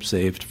Europe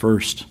saved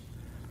first.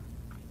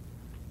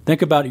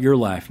 Think about your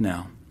life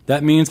now.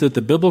 That means that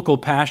the biblical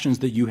passions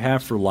that you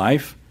have for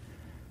life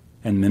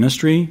and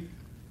ministry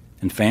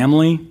and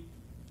family,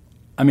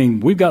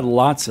 we've got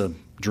lots of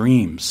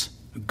dreams,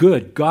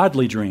 good,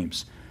 godly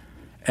dreams.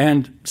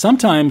 And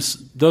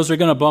sometimes those are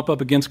going to bump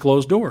up against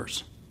closed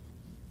doors.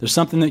 There's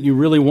something that you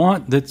really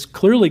want that's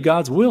clearly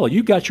God's will.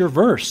 You got your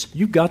verse.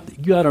 You got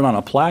it on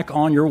a plaque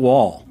on your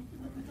wall.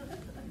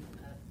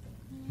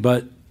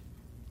 But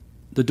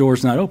the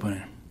door's not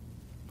opening.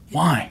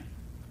 Why?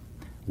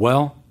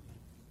 Well,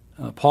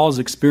 Paul's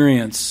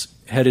experience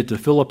headed to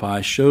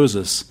Philippi shows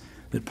us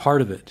that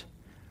part of it,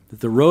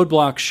 that the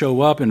roadblocks show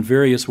up in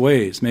various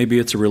ways. Maybe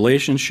it's a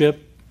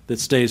relationship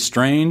that stays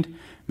strained.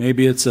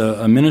 Maybe it's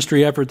a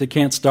ministry effort that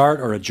can't start,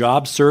 or a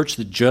job search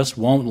that just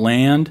won't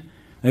land.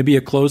 Maybe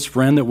a close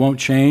friend that won't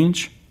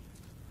change.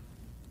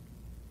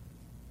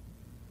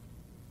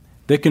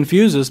 They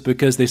confuse us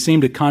because they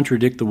seem to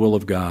contradict the will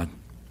of God.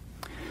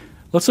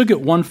 Let's look at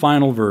one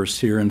final verse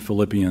here in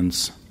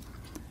Philippians.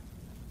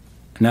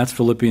 And that's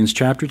Philippians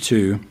chapter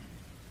 2,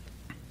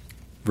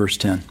 verse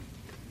 10.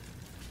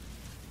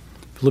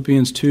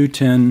 Philippians 2,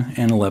 10,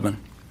 and 11.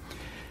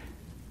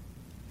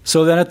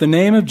 So that at the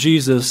name of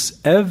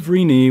Jesus,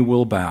 every knee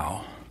will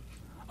bow,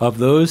 of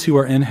those who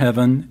are in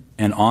heaven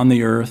and on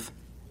the earth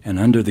and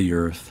under the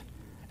earth,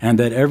 and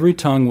that every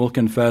tongue will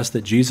confess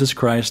that Jesus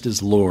Christ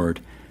is Lord,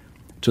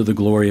 to the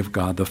glory of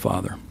God the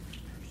Father.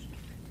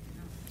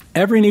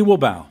 Every knee will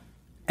bow.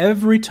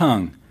 Every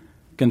tongue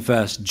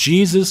confess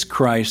Jesus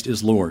Christ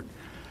is Lord.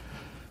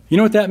 You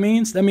know what that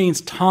means? That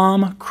means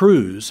Tom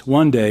Cruise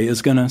one day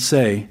is going to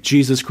say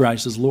Jesus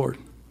Christ is Lord.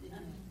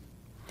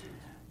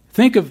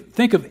 Think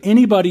of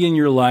anybody in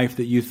your life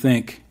that you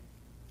think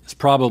is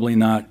probably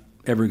not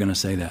ever going to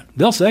say that.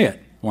 They'll say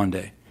it one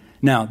day.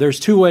 Now, there's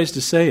two ways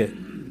to say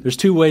it. There's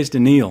two ways to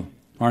kneel,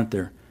 aren't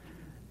there?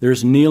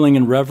 There's kneeling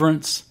in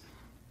reverence,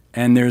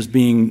 and there's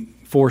being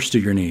forced to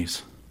your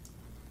knees.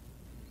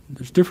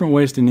 There's different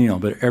ways to kneel,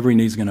 but every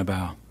knee's going to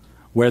bow.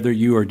 Whether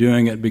you are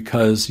doing it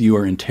because you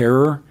are in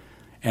terror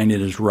and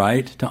it is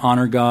right to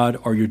honor God,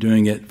 or you're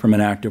doing it from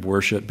an act of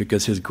worship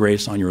because His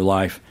grace on your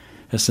life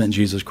has sent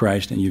Jesus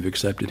Christ and you've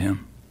accepted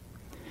Him.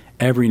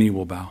 Every knee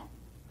will bow.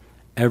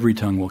 Every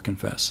tongue will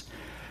confess.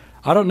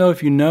 I don't know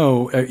if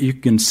you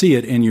can see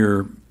it in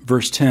your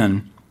verse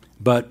 10,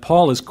 but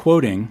Paul is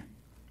quoting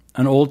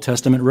an Old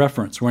Testament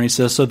reference when he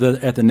says, so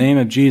that at the name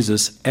of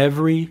Jesus,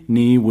 every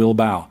knee will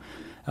bow.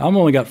 I've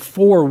only got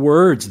 4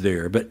 words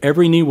there, but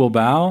every knee will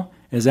bow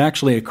is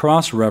actually a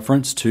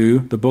cross-reference to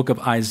the book of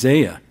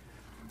Isaiah.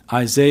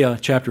 Isaiah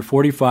chapter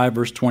 45,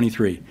 verse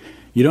 23.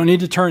 You don't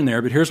need to turn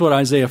there, but here's what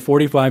Isaiah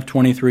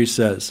 45:23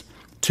 says.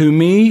 To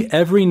me,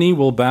 every knee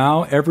will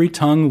bow, every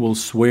tongue will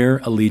swear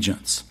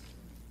allegiance.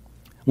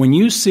 When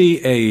you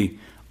see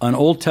an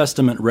Old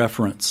Testament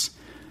reference,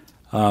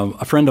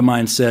 a friend of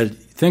mine said,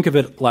 think of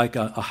it like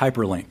a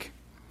hyperlink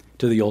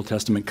to the Old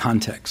Testament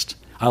context.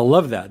 I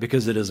love that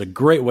because it is a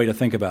great way to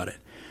think about it.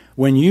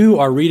 When you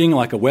are reading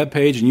like a web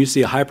page and you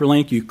see a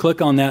hyperlink, you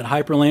click on that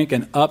hyperlink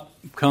and up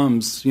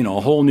comes, a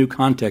whole new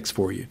context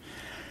for you.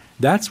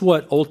 That's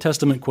what Old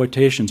Testament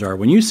quotations are.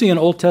 When you see an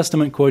Old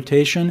Testament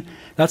quotation,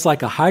 that's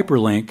like a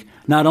hyperlink,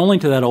 not only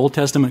to that Old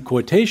Testament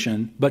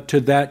quotation, but to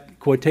that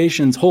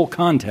quotation's whole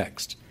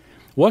context.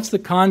 What's the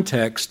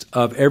context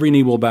of every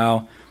knee will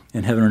bow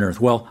in heaven and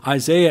earth? Well,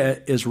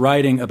 Isaiah is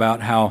writing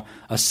about how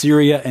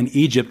Assyria and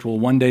Egypt will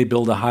one day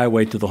build a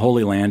highway to the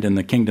Holy Land in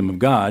the kingdom of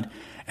God,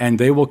 and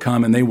they will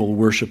come and they will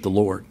worship the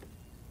Lord.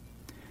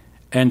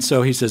 And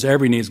so he says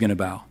every knee is going to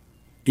bow,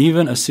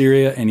 even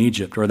Assyria and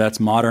Egypt, or that's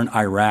modern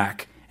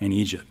Iraq and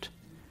Egypt.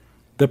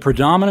 The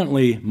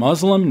predominantly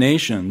Muslim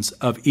nations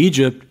of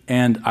Egypt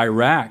and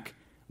Iraq,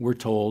 we're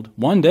told,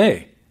 one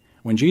day,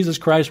 when Jesus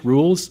Christ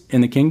rules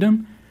in the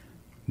kingdom,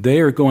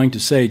 they are going to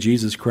say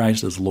Jesus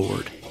Christ is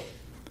Lord.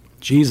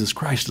 Jesus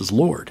Christ is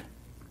Lord.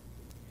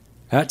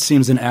 That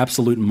seems an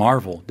absolute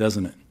marvel,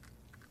 doesn't it,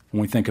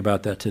 when we think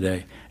about that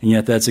today? And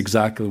yet that's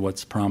exactly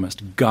what's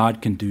promised.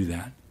 God can do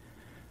that.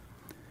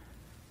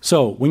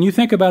 So when you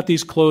think about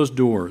these closed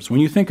doors,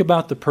 when you think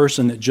about the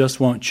person that just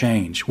won't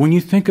change, when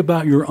you think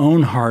about your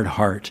own hard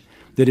heart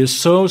that is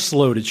so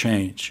slow to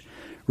change,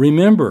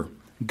 remember,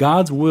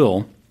 God's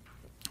will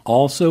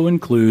also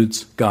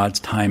includes God's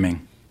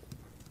timing.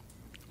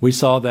 We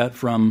saw that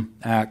from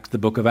the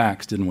book of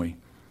Acts, didn't we?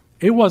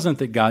 It wasn't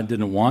that God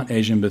didn't want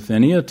Asia and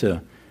Bithynia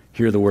to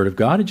hear the word of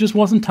God. It just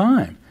wasn't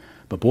time.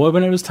 But boy,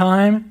 when it was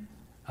time,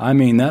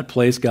 that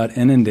place got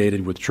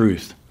inundated with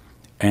truth,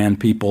 and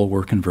people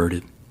were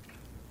converted.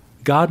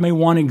 God may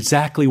want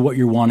exactly what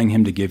you're wanting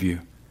Him to give you,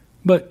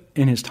 but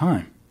in His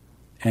time.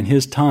 And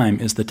His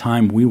time is the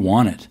time we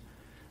want it,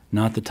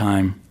 not the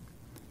time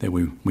that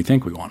we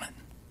think we want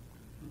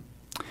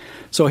it.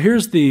 So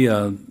here's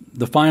the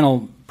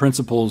final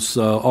principles,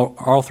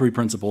 all 3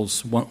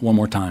 principles, one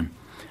more time.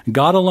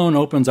 God alone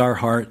opens our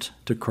heart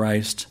to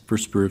Christ for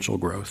spiritual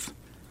growth.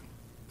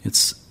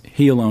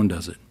 He alone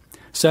does it.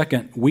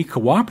 Second, we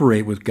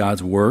cooperate with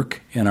God's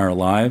work in our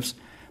lives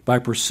by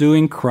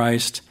pursuing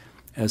Christ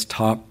as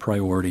top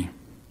priority.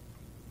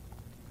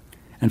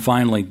 And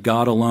finally,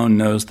 God alone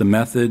knows the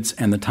methods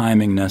and the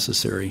timing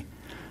necessary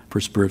for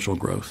spiritual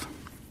growth.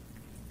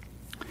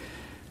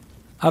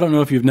 I don't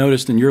know if you've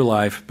noticed in your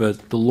life,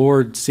 but the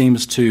Lord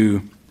seems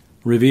to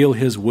reveal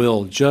His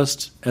will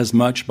just as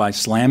much by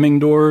slamming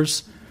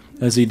doors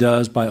as He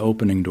does by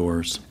opening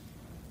doors.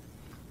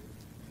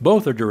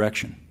 Both are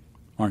direction,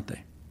 aren't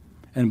they?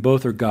 And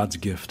both are God's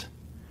gift.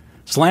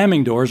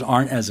 Slamming doors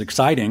aren't as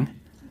exciting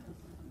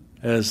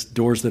as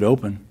doors that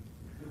open,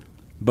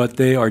 but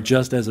they are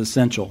just as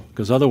essential,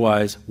 because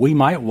otherwise we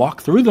might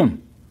walk through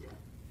them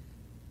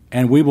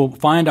and we will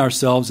find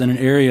ourselves in an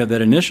area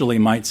that initially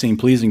might seem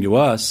pleasing to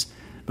us,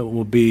 but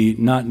will be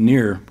not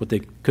near what they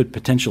could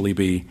potentially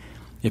be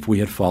if we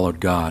had followed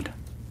God.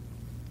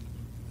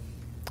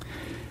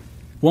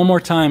 One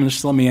more time,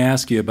 just let me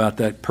ask you about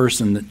that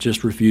person that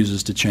just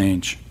refuses to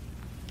change.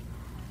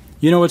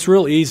 It's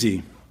real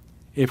easy.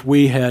 If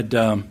we had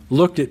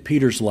looked at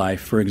Peter's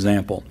life, for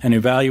example, and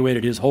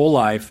evaluated his whole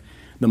life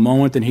the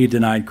moment that he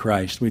denied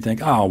Christ, we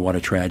think, oh, what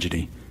a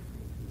tragedy.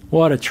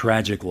 What a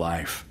tragic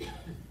life.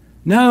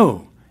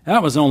 No,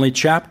 that was only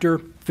chapter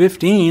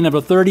 15 of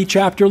a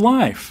 30-chapter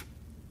life.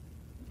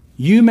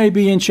 You may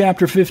be in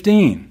chapter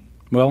 15.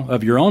 Well,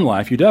 of your own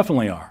life, you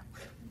definitely are.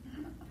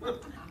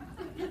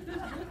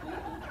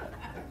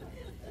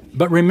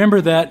 But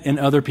remember that in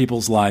other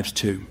people's lives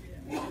too.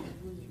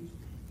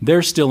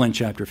 They're still in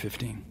chapter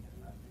 15.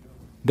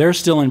 They're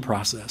still in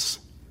process.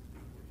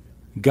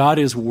 God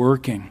is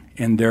working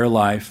in their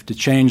life to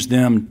change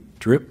them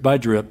drip by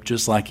drip,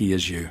 just like He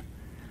is you.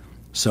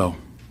 So,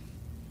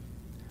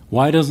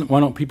 why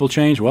don't people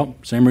change? Well,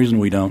 same reason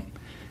we don't.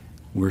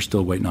 We're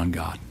still waiting on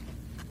God.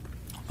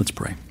 Let's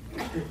pray.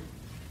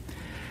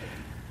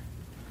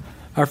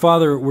 Our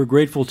Father, we're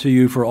grateful to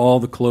You for all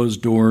the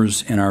closed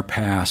doors in our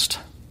past.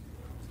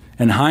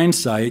 In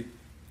hindsight,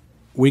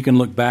 we can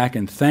look back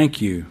and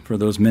thank You for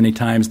those many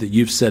times that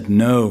You've said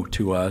no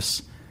to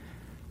us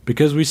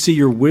because we see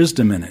Your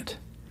wisdom in it.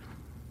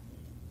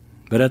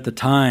 But at the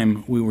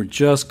time, we were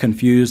just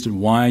confused at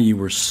why You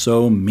were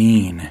so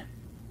mean.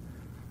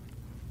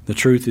 The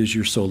truth is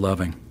You're so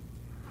loving.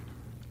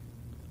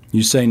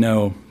 You say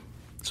no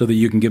so that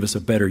You can give us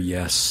a better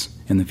yes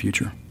in the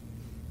future.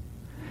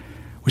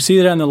 We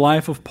see that in the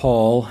life of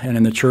Paul and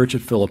in the church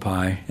at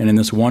Philippi and in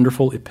this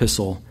wonderful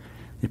epistle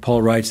that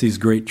Paul writes these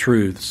great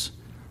truths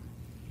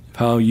of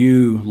how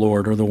You,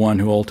 Lord, are the one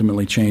who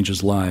ultimately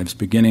changes lives,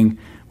 beginning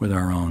with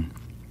our own.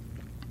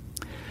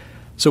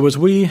 So as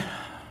we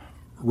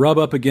rub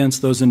up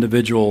against those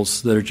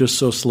individuals that are just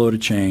so slow to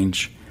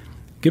change,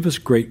 give us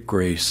great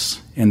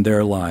grace in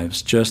their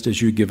lives, just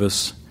as You give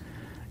us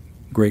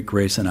great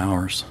grace in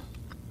ours.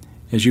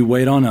 As You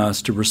wait on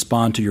us to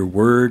respond to Your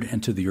word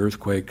and to the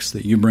earthquakes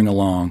that You bring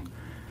along,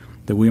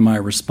 that we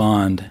might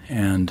respond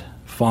and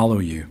follow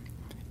You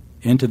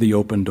into the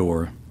open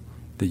door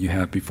that You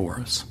have before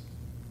us.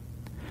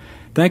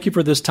 Thank You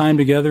for this time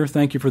together.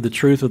 Thank You for the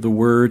truth of the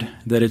word,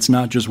 that it's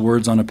not just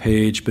words on a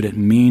page, but it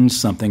means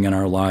something in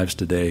our lives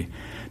today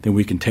that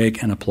we can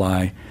take and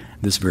apply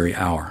this very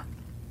hour.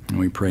 And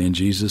we pray in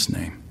Jesus'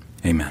 name.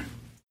 Amen.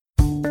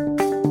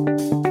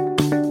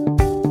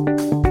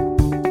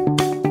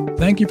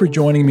 Thank you for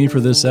joining me for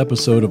this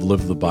episode of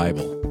Live the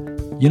Bible.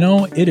 You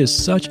know, it is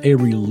such a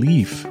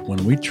relief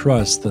when we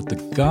trust that the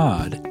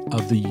God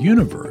of the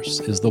universe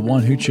is the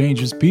one who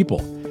changes people,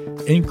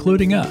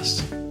 including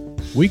us.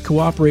 We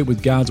cooperate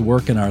with God's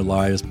work in our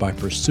lives by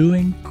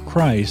pursuing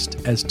Christ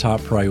as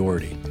top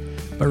priority.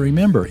 But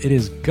remember, it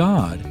is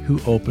God who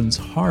opens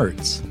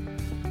hearts.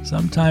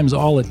 Sometimes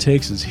all it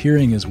takes is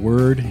hearing His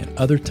word, and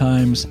other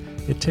times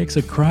it takes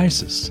a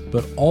crisis.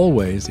 But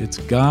always it's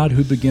God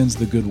who begins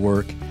the good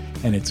work,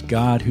 and it's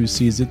God who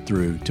sees it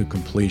through to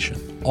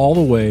completion, all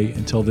the way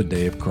until the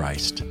day of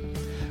Christ.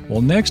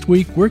 Well, next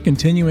week we're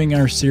continuing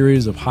our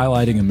series of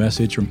highlighting a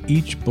message from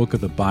each book of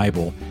the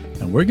Bible,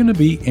 and we're going to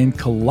be in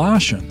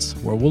Colossians,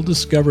 where we'll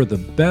discover the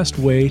best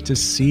way to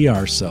see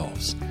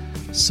ourselves.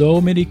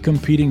 So many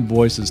competing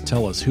voices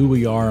tell us who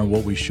we are and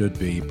what we should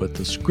be, but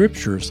the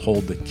Scriptures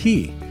hold the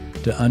key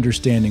to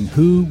understanding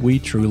who we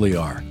truly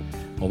are.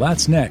 Well,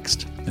 that's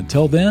next.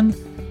 Until then,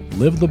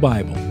 live the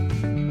Bible.